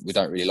Warwickshire. I think we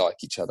don't really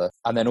like each other.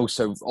 And then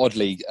also,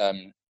 oddly,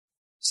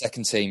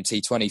 second team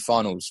T20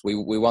 finals. We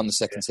won the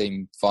second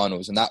team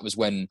finals, and that was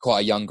when quite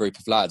a young group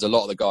of lads, a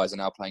lot of the guys are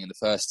now playing in the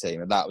first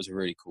team, and that was a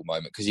really cool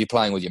moment because you're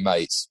playing with your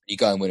mates, you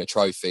go and win a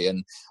trophy,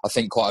 and I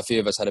think quite a few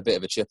of us had a bit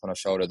of a chip on our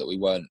shoulder that we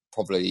weren't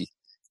probably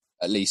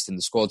at least in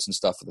the squads and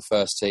stuff for the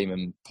first team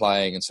and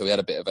playing, and so we had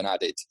a bit of an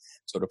added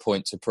sort of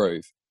point to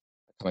prove.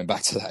 Coming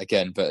back to that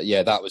again, but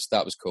yeah, that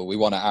was cool. We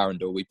won at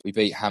Arundel. We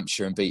beat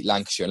Hampshire and beat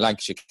Lancashire, and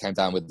Lancashire came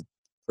down with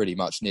pretty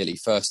much nearly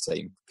first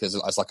team because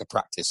it's like a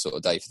practice sort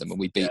of day for them, and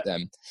we beat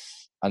them,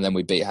 and then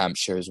we beat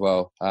Hampshire as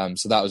well.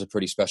 So that was a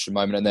pretty special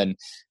moment. And then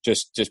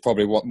just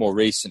probably more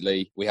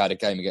recently, we had a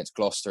game against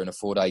Gloucester in a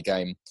 4-day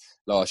game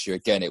last year.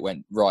 Again, it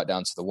went right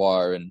down to the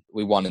wire, and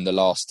we won in the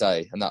last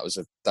day. And that was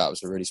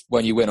a really,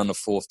 when you win on the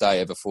 4th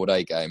day of a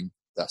 4-day game,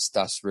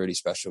 that's really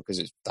special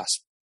because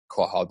that's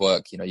quite hard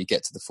work. You know, you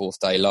get to the 4th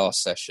day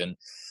last session,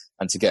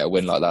 and to get a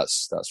win like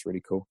that's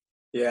really cool.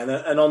 Yeah,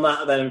 and on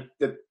that, then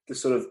the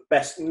sort of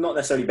best, not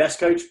necessarily best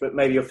coach, but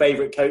maybe your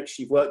favourite coach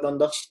you've worked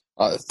under?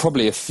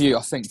 Probably a few.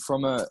 I think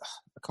I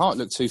can't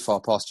look too far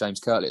past James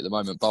Kirtley at the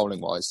moment,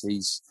 bowling wise.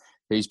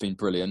 He's been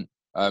brilliant.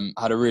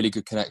 Had a really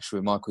good connection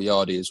with Michael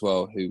Yardy as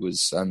well, who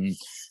was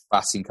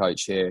batting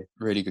coach here.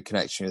 Really good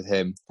connection with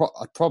him.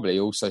 I'd probably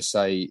also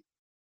say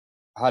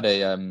I had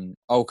a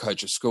old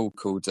coach at school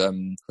called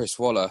Chris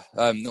Waller,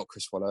 not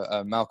Chris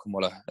Waller, Malcolm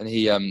Waller, and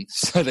he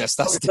so that's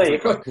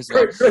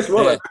Chris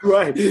Waller,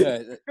 right?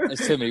 Yeah,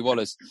 there's too many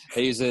Wallers.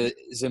 He's a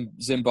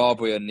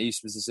Zimbabwean. He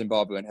was a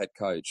Zimbabwean head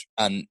coach,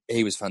 and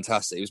he was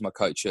fantastic. He was my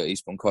coach at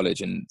Eastbourne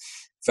College, and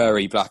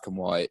very black and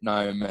white,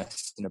 no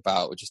messing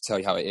about. Would just tell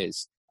you how it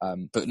is,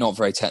 but not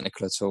very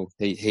technical at all.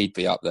 He'd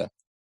be up there.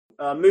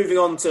 Moving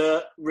on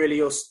to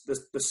really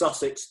the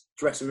Sussex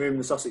dressing room,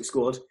 the Sussex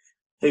squad.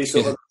 Who's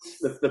sort of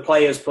the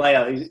player's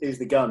player? Who's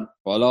the gun?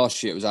 Well,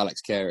 last year it was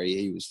Alex Carey.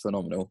 He was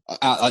phenomenal.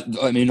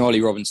 I mean,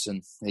 Ollie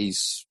Robinson.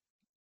 He's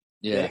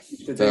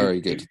very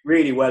good.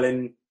 Really well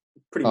in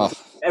pretty much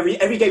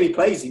every game he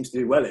plays. Seems to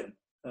do well in.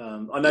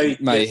 I know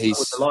he's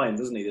with the Lions,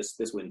 isn't he,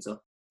 this winter?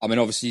 I mean,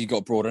 obviously you've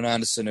got Broad and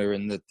Anderson are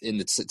in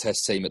the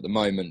test team at the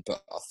moment,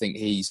 but I think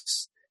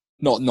he's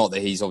not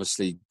that he's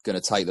obviously going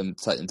to take them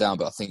down,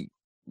 but I think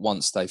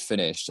once they've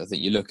finished, I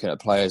think you're looking at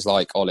players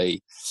like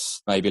Ollie,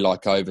 maybe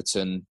like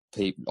Overton,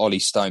 Ollie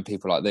Stone,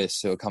 people like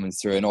this who are coming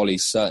through, and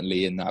Ollie's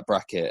certainly in that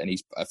bracket,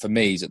 and for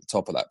me he's at the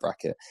top of that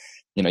bracket.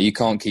 You know, you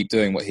can't keep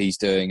doing what he's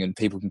doing, and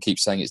people can keep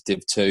saying it's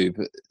Div 2,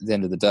 but at the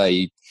end of the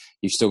day,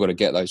 you've still got to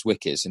get those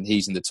wickets, and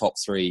he's in the top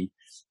 3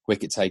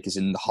 wicket takers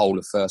in the whole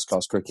of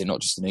first-class cricket,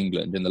 not just in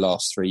England, in the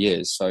last 3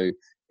 years. So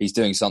he's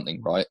doing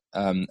something right,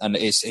 and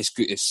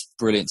it's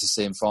brilliant to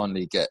see him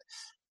finally get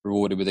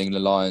rewarded with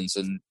England Lions,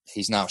 and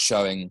he's now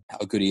showing how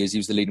good he is. He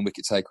was the leading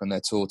wicket taker on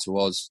their tour to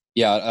Oz.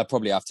 Yeah, I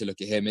probably have to look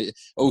at him.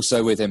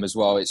 Also with him as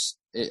well,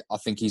 I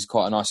think he's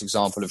quite a nice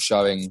example of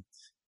showing, you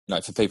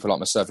know, for people like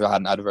myself who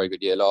hadn't had a very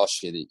good year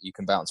last year, that you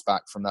can bounce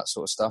back from that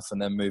sort of stuff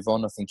and then move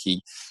on. I think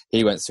he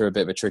went through a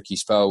bit of a tricky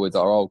spell with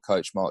our old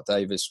coach Mark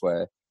Davis,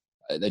 where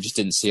they just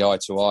didn't see eye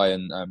to eye,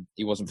 and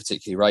he wasn't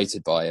particularly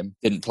rated by him.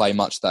 Didn't play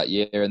much that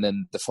year, and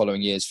then the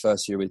following year's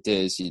first year with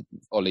Deers,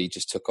 Ollie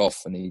just took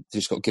off, and he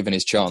just got given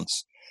his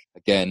chance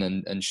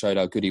again and showed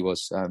how good he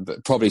was.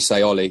 But probably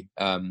say Ollie,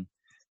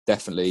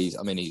 definitely.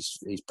 I mean, he's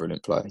a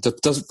brilliant player. I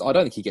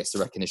don't think he gets the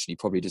recognition he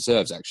probably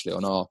deserves actually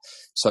on our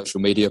social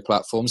media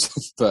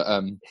platforms,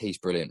 but he's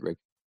brilliant, Rig.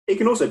 He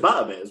can also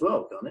bat a bit as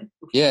well, can't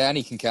he? Yeah, and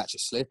he can catch a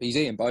slip. He's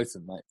eating both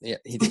of them, mate.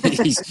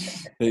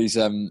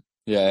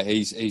 Yeah,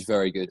 he's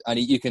very good, and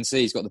you can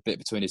see he's got the bit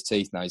between his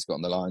teeth now. He's got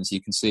on the lines.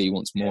 You can see he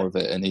wants more of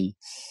it, and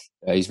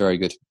he's very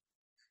good.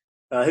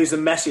 Who's the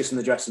messiest in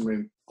the dressing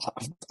room?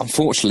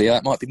 Unfortunately,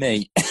 that might be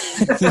me.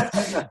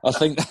 I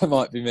think that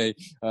might be me.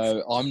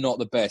 I'm not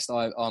the best.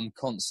 I'm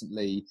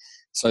constantly.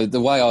 So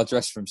the way our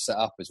dressing room's set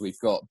up is we've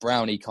got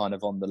Brownie kind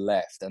of on the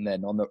left, and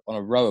then on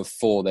a row of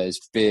 4 there's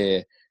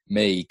Beer,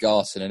 me,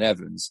 Garson, and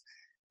Evans.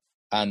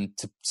 And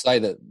to say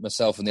that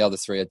myself and the other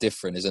 3 are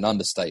different is an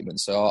understatement.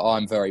 So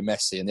I'm very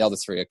messy and the other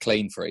 3 are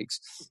clean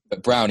freaks.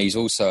 But Brownie's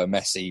also a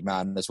messy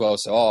man as well.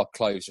 So our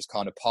clothes just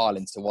kind of pile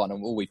into one,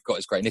 and all we've got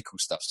is Great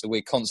Nicholls stuff. So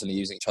we're constantly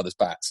using each other's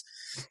bats,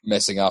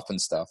 messing up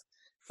and stuff.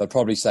 So I'd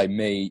probably say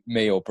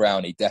me or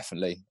Brownie,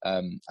 definitely.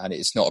 And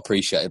it's not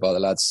appreciated by the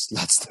lads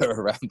that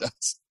are around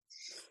us.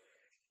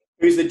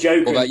 Who's the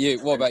joker?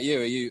 What about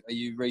you? Are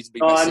you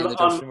reasonably messy in the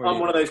dressing room? I'm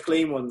one of those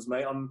clean ones,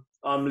 mate.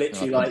 I'm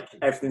literally like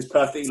everything's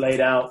perfectly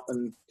laid out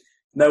and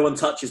no one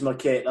touches my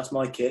kit. That's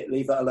my kit.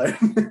 Leave that alone.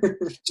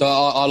 So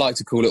I like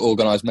to call it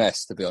organised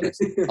mess, to be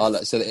honest.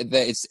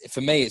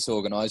 For me it's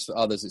organised. For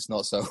others, it's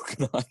not so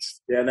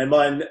organised. Yeah, no,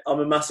 mine. I'm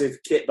a massive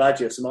kit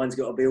badger, so mine's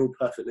got to be all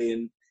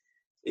perfectly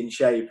in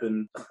shape,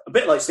 and a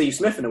bit like Steve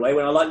Smith in a way.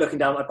 When I like looking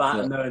down at my bat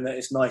and knowing that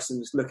it's nice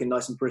and it's looking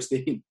nice and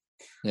pristine.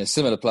 Yeah,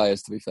 similar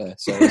players, to be fair.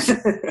 So.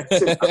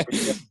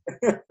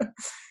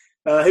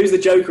 Who's the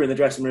joker in the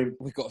dressing room?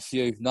 We've got a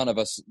few. None of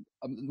us.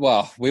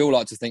 Well, we all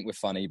like to think we're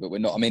funny, but we're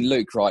not. I mean,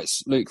 Luke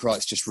Wright's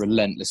just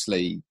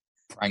relentlessly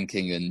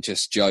pranking and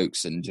just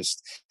jokes and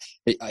just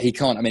he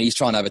can't. I mean, he's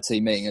trying to have a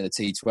team meeting at a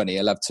T20.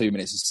 He'll have 2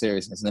 minutes of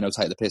seriousness and then he'll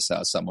take the piss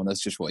out of someone.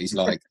 That's just what he's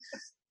like.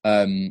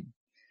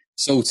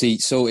 Salty,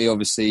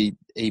 obviously,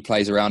 he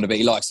plays around a bit.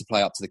 He likes to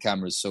play up to the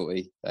cameras,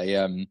 Salty. He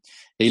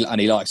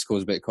likes to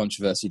cause a bit of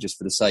controversy just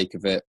for the sake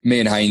of it. Me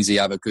and Hainsey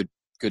have a good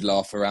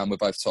laugh around. We're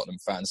both Tottenham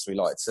fans, so we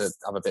like to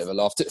have a bit of a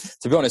laugh.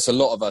 To be honest, a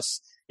lot of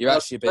us, you're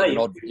actually a bit of an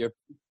odd...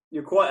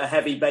 You're quite a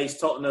heavy-based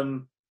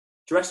Tottenham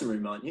dressing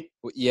room, aren't you?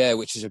 Yeah,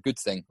 which is a good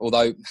thing.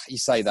 Although, you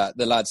say that,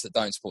 the lads that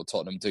don't support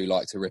Tottenham do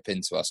like to rip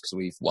into us because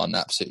we've won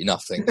absolutely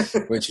nothing,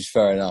 which is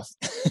fair enough.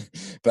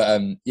 But,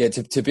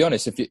 to be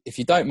honest, if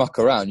you don't muck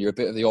around, you're a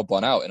bit of the odd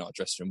one out in our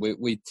dressing room.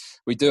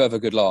 We do have a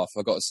good laugh,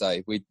 I've got to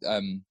say.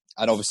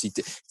 And obviously,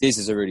 Diz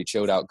is a really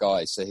chilled out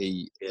guy. So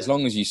as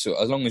long as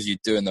you're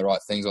doing the right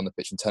things on the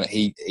pitch and turn it,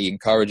 he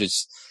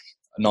encourages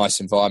a nice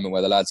environment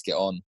where the lads get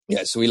on.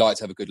 Yeah, so we like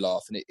to have a good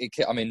laugh. And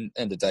I mean,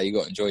 end of the day, you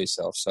got to enjoy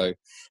yourself. So,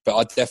 but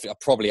I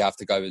probably have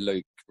to go with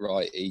Luke.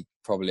 Right, he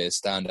probably a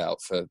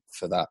standout for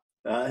that.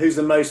 Who's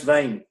the most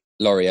vain?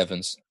 Laurie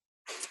Evans,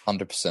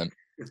 100%.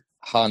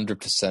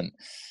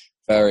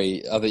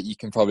 Very. I think you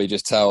can probably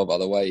just tell by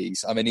the way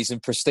he's in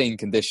pristine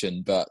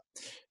condition, but.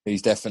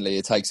 He's definitely,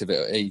 it takes a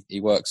bit, he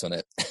works on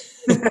it.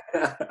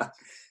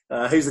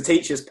 Who's the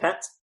teacher's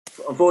pet?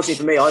 Unfortunately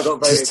for me, I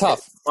got voted. It's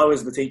tough. I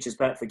was the teacher's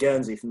pet for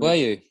Guernsey. Were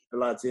you? The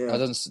lads, yeah.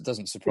 That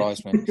doesn't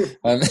surprise me.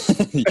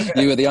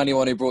 You were the only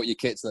one who brought your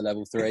kit to the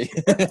level 3.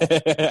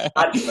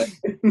 Actually.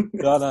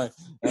 I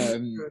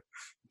know.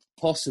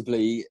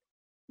 Possibly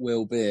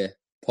Will Beer.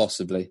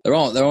 Possibly. I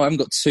haven't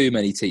got too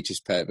many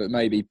teachers' pet, but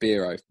maybe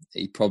Biro.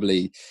 He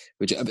probably...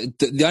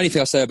 The only thing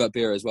I say about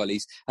Biro as well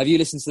is, have you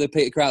listened to the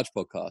Peter Crouch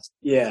podcast?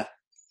 Yeah.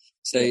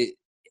 So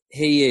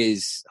he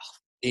is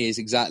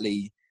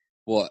exactly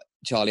what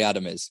Charlie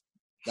Adam is.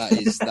 That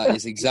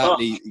is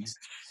exactly...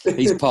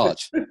 He's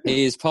Parch.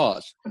 He is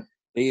Parch.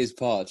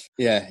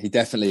 Yeah, he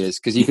definitely is.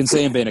 Because you can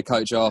see him being a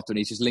coach after and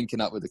he's just linking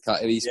up with the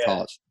cut. He's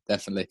Parch,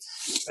 definitely.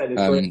 So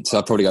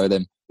I'll probably go with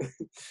him.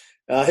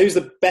 Who's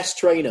the best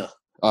trainer?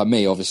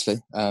 Me, obviously.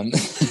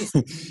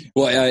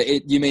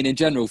 You mean in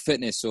general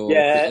fitness or?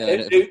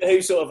 Yeah,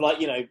 who sort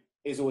of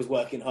is always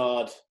working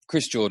hard.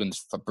 Chris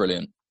Jordan's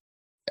brilliant.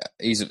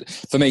 Yeah,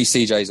 for me,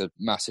 CJ's a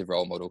massive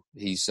role model.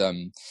 He's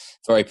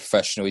very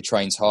professional. He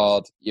trains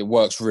hard. He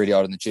works really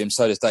hard in the gym.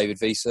 So does David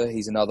Visa.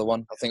 He's another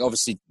one. I think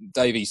obviously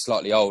Davey's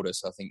slightly older,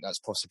 so I think that's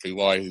possibly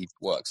why he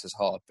works as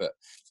hard. But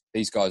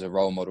these guys are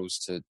role models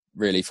to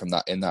really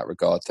in that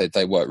regard.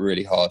 They work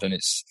really hard, and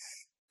it's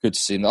good to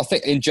see them. I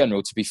think in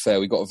general, to be fair,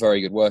 we've got a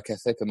very good work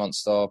ethic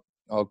amongst our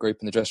group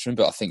in the dressing room.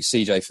 But I think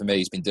CJ for me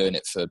has been doing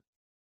it for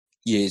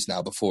years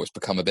now before it's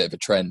become a bit of a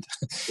trend.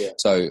 Yeah.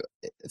 So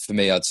for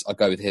me, I'd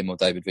go with him or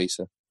David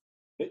Visa.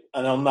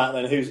 And on that,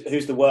 then,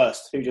 who's the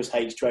worst? Who just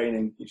hates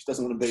training? Who just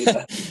doesn't want to be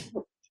there?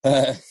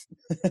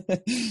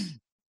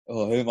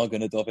 Who am I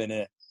going to dob in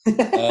here?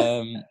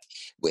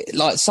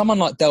 Like someone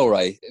like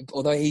Delray,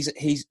 although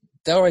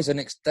Delray's an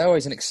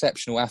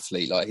exceptional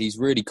athlete. Like he's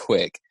really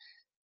quick,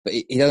 but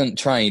he doesn't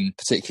train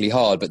particularly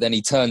hard. But then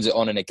he turns it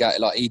on in a game.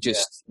 Like he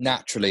just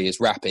naturally is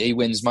rapid. He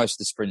wins most of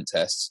the sprint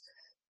tests,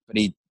 but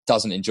he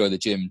doesn't enjoy the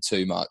gym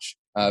too much.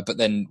 But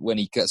then when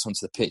he gets onto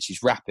the pitch,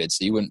 he's rapid,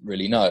 so you wouldn't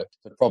really know.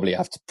 So probably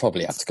have to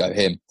go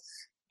him.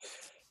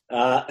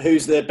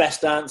 Who's the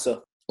best dancer?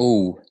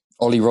 Oh,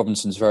 Ollie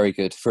Robinson's very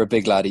good. For a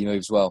big lad, he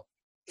moves well.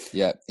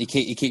 Yeah, he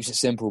keeps it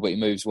simple, but he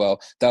moves well.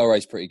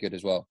 Delray's pretty good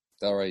as well.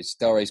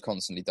 Delray's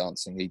constantly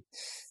dancing.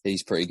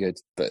 He's pretty good.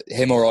 But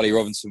him or Ollie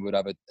Robinson would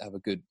have a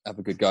good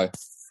go.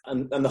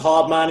 And the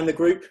hard man in the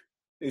group?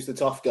 Who's the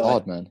tough guy?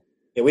 Hard man.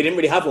 Yeah, we didn't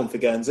really have one for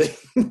Guernsey.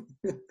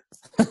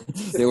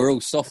 They were all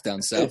soft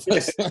down south.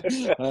 Who's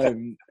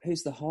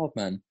the hard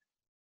man?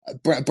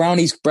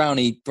 Brownie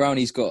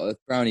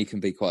can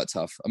be quite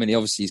tough. I mean,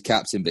 obviously he's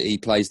captain, but he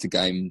plays the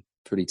game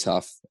pretty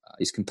tough.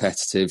 He's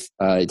competitive.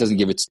 He doesn't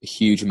give a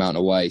huge amount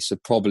away. So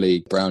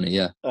probably Brownie,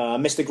 yeah.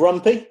 Mr.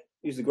 Grumpy?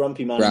 Who's the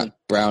grumpy man?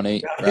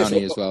 Brownie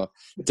as well.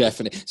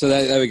 Definitely. So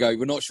there we go.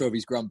 We're not sure if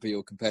he's grumpy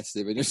or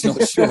competitive. We're just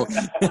not sure.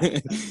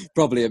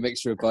 Probably a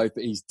mixture of both,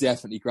 but he's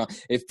definitely grumpy.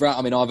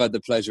 I've had the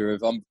pleasure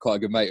of, I'm quite a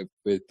good mate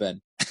with Ben,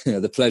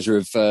 the pleasure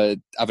of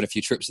having a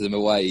few trips with him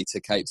away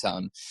to Cape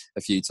Town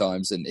a few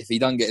times. And if he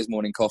doesn't get his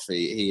morning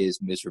coffee, he is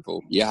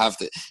miserable. You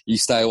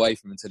stay away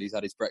from him until he's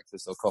had his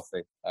breakfast or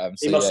coffee.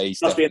 He must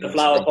be in the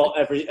flower pot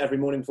every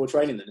morning before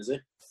training then, is he?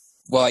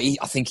 Well,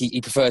 I think he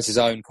prefers his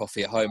own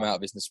coffee at home out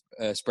of his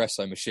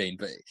espresso machine.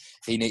 But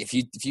if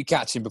you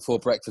catch him before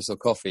breakfast or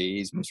coffee,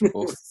 he's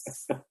miserable.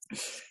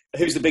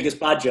 Who's the biggest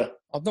badger?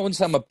 I'm not going to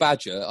say I'm a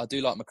badger. I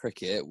do like my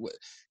cricket.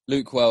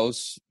 Luke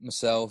Wells,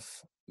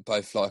 myself, we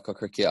both like our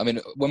cricket. I mean,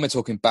 when we're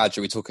talking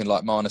badger, we're talking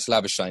like Marnus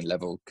Labuschagne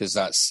level, because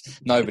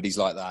nobody's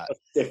like that.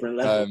 Different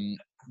level.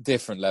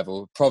 Different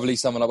level. Probably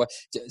someone like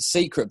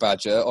secret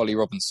badger, Ollie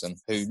Robinson,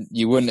 who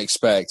you wouldn't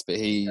expect, but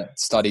he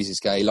studies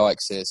his game, he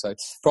likes it. So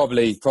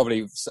probably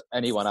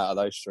anyone out of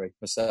those three,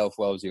 myself,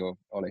 Wellesley or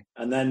Ollie.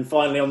 And then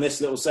finally on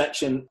this little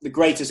section, the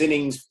greatest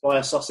innings by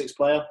a Sussex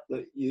player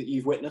that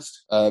you've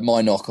witnessed?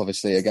 My knock,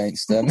 obviously,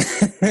 against them.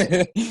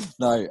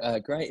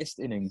 Greatest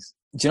innings.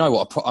 Do you know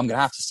what? I'm going to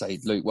have to say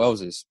Luke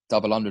Wells's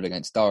double 100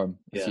 against Durham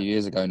a few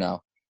years ago now.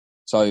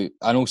 So,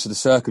 and also the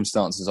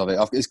circumstances of it.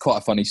 It's quite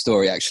a funny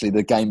story, actually.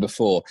 The game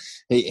before,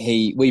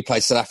 we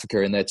played South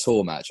Africa in their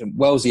tour match, and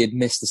Wellesley had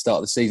missed the start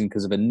of the season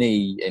because of a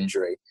knee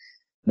injury.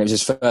 And it was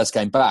his first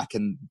game back,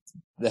 and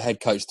the head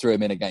coach threw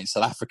him in against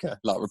South Africa,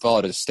 like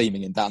Rabada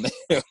steaming him down the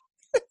hill.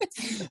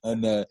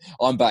 And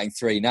I'm batting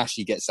 3.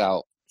 Nashi gets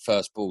out.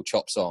 First ball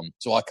chops on,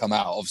 so I come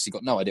out, obviously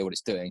got no idea what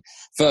it's doing.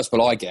 First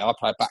ball I play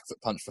a back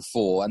foot punch for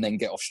 4 and then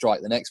get off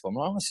strike the next one.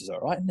 I'm like, this is all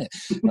right, isn't it?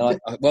 And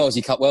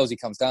Wellesley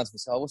comes down to me and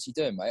says, what's he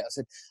doing, mate? I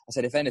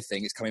said if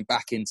anything, it's coming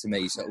back into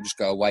me, so it'll just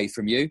go away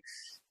from you.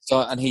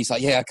 So, and he's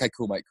like, yeah, okay,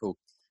 cool, mate, cool.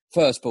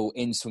 First ball,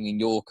 in swinging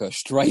Yorker,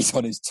 straight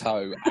on his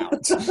toe,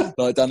 out.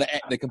 Like, done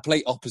the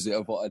complete opposite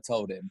of what I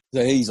told him.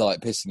 So he's like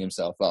pissing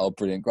himself, like, oh,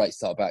 brilliant, great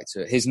start back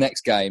to it. His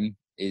next game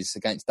is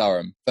against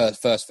Durham,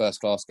 first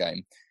class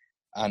game.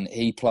 And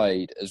he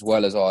played as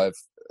well as I've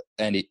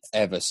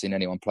ever seen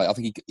anyone play. I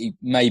think he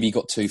maybe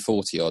got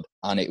 240 odd,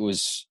 and it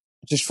was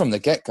just from the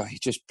get-go,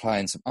 he's just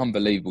playing some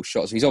unbelievable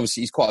shots.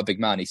 He's quite a big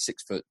man. He's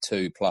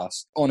 6'2"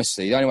 plus.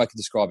 Honestly, the only way I can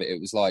describe it, it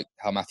was like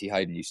how Matthew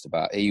Hayden used to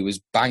bat. He was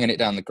banging it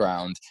down the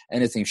ground.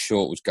 Anything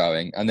short was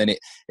going. And then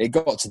it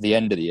got to the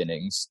end of the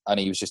innings, and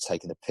he was just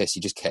taking the piss.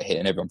 He just kept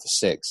hitting everyone for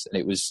 6. And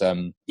it was,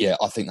 I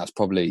think that's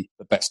probably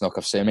the best knock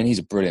I've seen. I mean, he's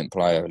a brilliant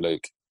player,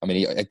 Luke. I mean,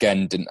 he,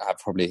 again, didn't have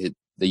probably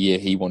the year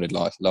he wanted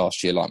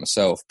last year, like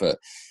myself, but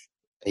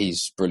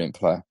he's a brilliant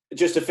player.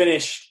 Just to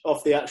finish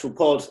off the actual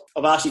pod,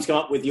 I've asked you to come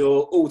up with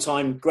your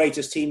all-time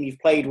greatest team you've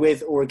played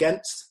with or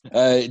against.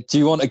 Do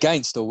you want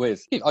against or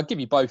with? I'll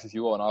give you both if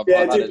you want. I've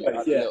had a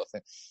little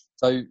thing.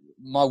 So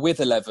my with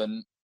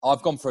 11,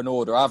 I've gone for an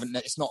order.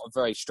 It's not a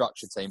very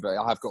structured team, but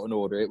I have got an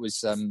order. It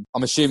was, I'm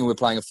assuming we're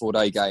playing a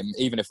 4-day game.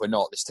 Even if we're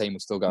not, this team will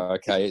still go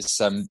okay.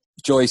 It's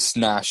Joyce,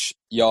 Nash,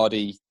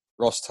 Yardy,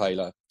 Ross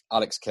Taylor,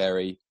 Alex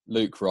Carey,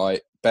 Luke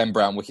Wright, Ben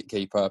Brown,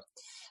 wicketkeeper,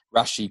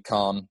 Rashid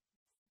Khan,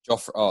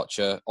 Joffrey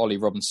Archer, Ollie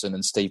Robinson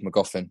and Steve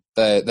McGoffin.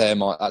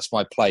 That's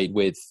my played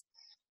with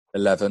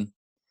 11.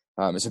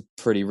 It's a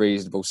pretty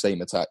reasonable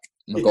seam attack.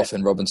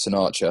 McGoffin, Robinson,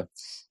 Archer.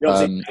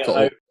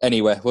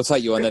 Anywhere. We'll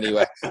take you on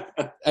anywhere.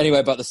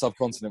 Anywhere but the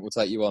subcontinent, we'll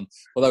take you on.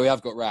 Although we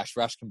have got Rash.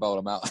 Rash can bowl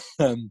them out.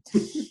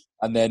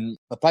 And then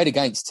I played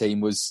against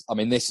team was,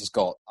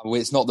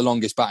 it's not the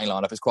longest batting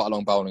lineup. It's quite a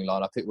long bowling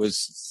lineup. It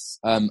was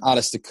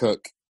Alistair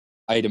Cook,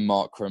 Aidan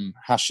Markram,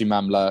 Hashim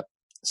Amla,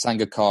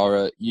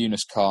 Sangakkara,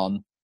 Yunus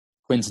Khan,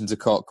 Quinton de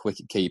Kock,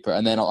 wicket-keeper.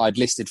 And then I'd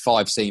listed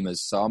 5 seamers.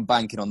 So I'm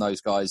banking on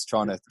those guys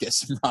trying to get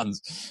some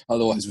runs.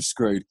 Otherwise, we're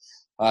screwed.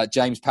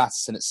 James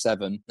Patterson at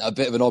 7. A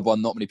bit of an odd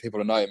one. Not many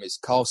people know him. It's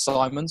Carl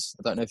Simons.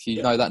 I don't know if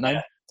you know that name.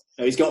 Yeah.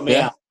 No, he's got me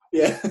out.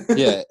 Yeah.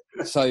 Yeah.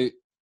 So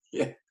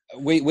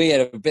we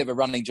had a bit of a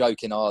running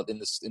joke in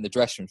the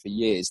dressing room for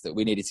years that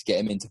we needed to get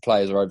him into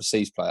play as our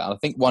overseas player. And I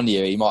think one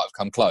year he might have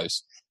come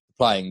close to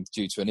playing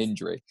due to an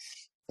injury.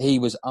 He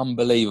was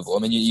unbelievable. I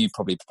mean, you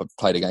probably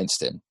played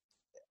against him.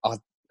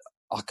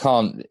 I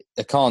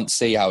can't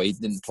see how he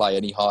didn't play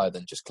any higher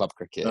than just club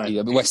cricket. Right. He,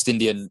 a West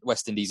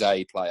Indies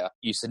A player.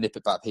 Used to nip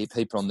it back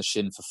people on the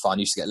shin for fun.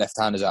 Used to get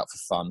left-handers out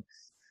for fun.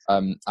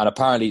 And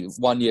apparently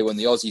one year when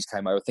the Aussies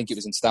came over, I think it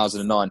was in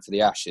 2009 for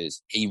the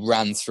Ashes, he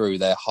ran through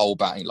their whole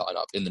batting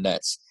lineup in the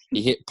nets.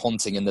 He hit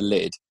Ponting in the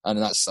lid.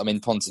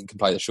 And Ponting can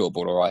play the short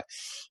ball all right.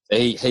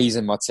 He's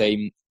in my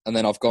team. And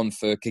then I've gone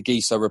for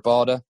Kagiso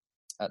Rabada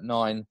at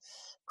 9.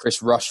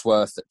 Chris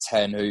Rushworth at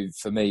 10, who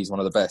for me is one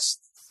of the best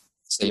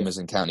seamers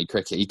in county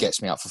cricket. He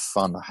gets me out for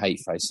fun. I hate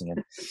facing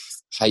him.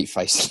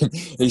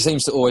 He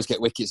seems to always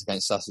get wickets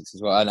against Sussex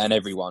as well, and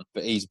everyone.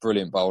 But he's a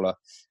brilliant bowler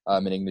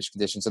in English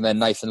conditions. And then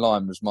Nathan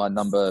Lyon was my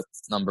number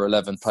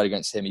 11. Played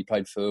against him. He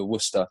played for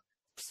Worcester,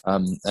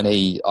 and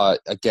he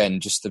again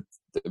just the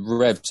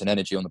revs and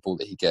energy on the ball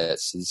that he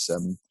gets is.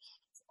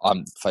 I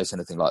haven't faced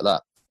anything like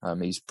that.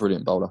 He's a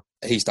brilliant bowler.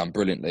 He's done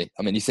brilliantly.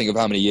 I mean, you think of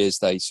how many years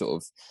they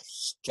sort of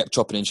kept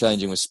chopping and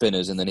changing with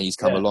spinners, and then he's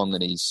come along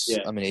and he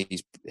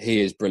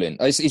is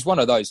brilliant. He's one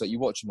of those that you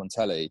watch him on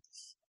telly,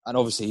 and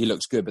obviously he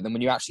looks good, but then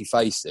when you actually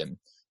face him,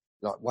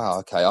 you're like, wow,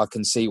 okay, I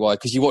can see why.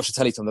 Because you watch the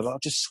telly, they're like, oh,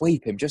 just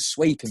sweep him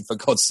for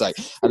God's sake.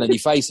 And then you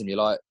face him, you're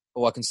like,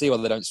 oh, I can see why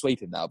they don't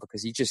sweep him now,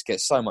 because he just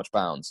gets so much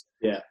bounce.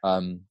 Yeah.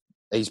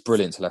 He's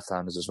brilliant to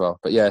left-handers as well.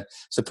 But yeah,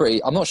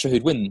 I'm not sure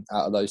who'd win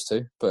out of those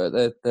two,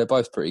 but they're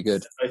both pretty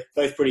good.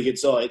 Both pretty good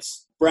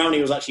sides.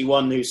 Brownie was actually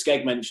one who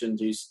Skeg mentioned,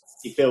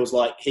 he feels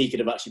like he could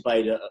have actually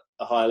played at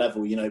a higher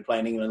level,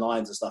 playing England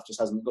Lions and stuff, just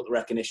hasn't got the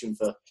recognition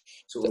for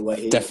sort of the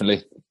way he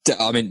Definitely.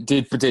 I mean,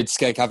 did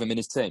Skeg have him in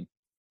his team?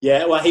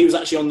 Yeah, well, he was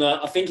actually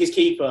I think his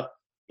keeper,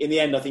 in the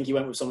end, I think he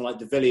went with someone like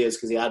De Villiers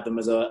because he had them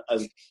as a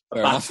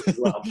back as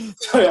well.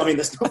 So, I mean,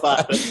 that's not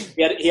bad. But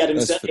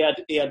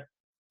he had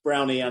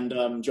Brownie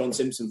and John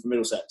Simpson from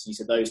Middlesex. He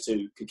said those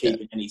two could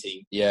keep in any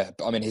team. Yeah,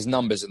 but I mean, his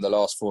numbers in the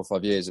last 4 or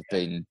 5 years have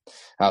been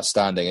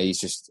outstanding.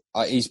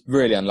 He's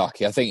really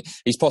unlucky. I think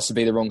he's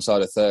possibly the wrong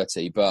side of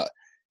 30, but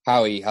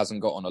how he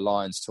hasn't got on a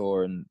Lions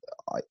tour, and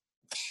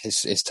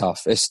it's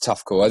tough. It's a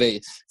tough call.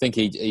 I think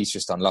he's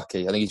just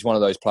unlucky. I think he's one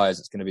of those players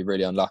that's going to be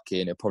really unlucky,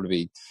 and he'll probably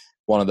be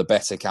one of the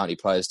better county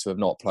players to have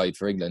not played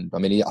for England. I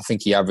mean, I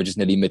think he averages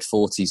nearly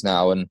mid-40s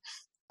now, and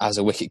as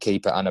a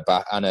wicket-keeper and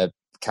a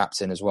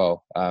captain as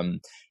well.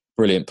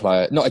 Brilliant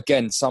player. Not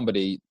again,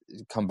 somebody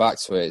come back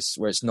to it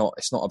where it's not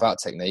about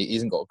technique. He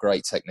hasn't got a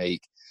great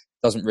technique.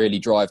 Doesn't really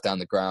drive down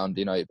the ground,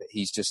 but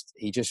he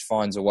just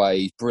finds a way.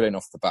 He's brilliant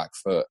off the back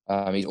foot.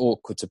 He's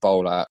awkward to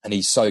bowl at, and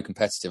he's so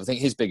competitive. I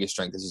think his biggest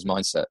strength is his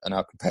mindset and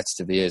how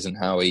competitive he is and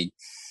how he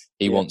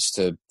wants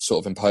to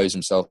sort of impose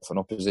himself on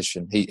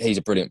opposition. He's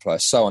a brilliant player,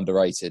 so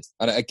underrated.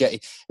 And again,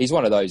 he's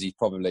one of those.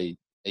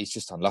 He's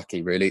just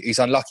unlucky, really. He's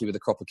unlucky with the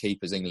crop of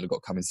keepers England have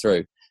got coming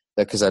through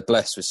because they're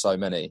blessed with so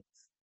many.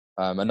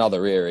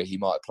 Another era he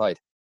might have played.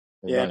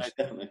 Yeah, no,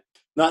 definitely.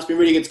 No, it's been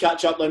really good to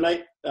catch up, though,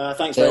 mate.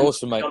 Thanks very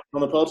awesome, much mate.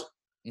 On the pod.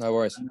 No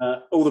worries. And,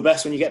 all the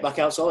best when you get back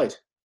outside.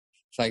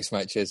 Thanks,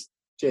 mate. Cheers.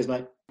 Cheers,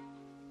 mate.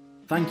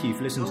 Thank you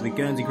for listening to the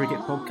Guernsey Cricket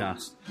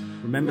Podcast.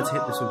 Remember to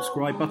hit the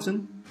subscribe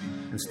button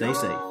and stay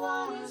safe.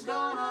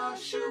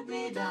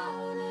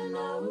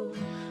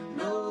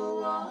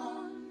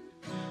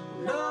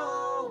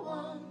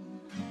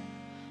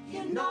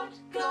 You're not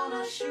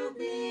gonna shoot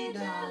me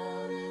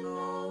down.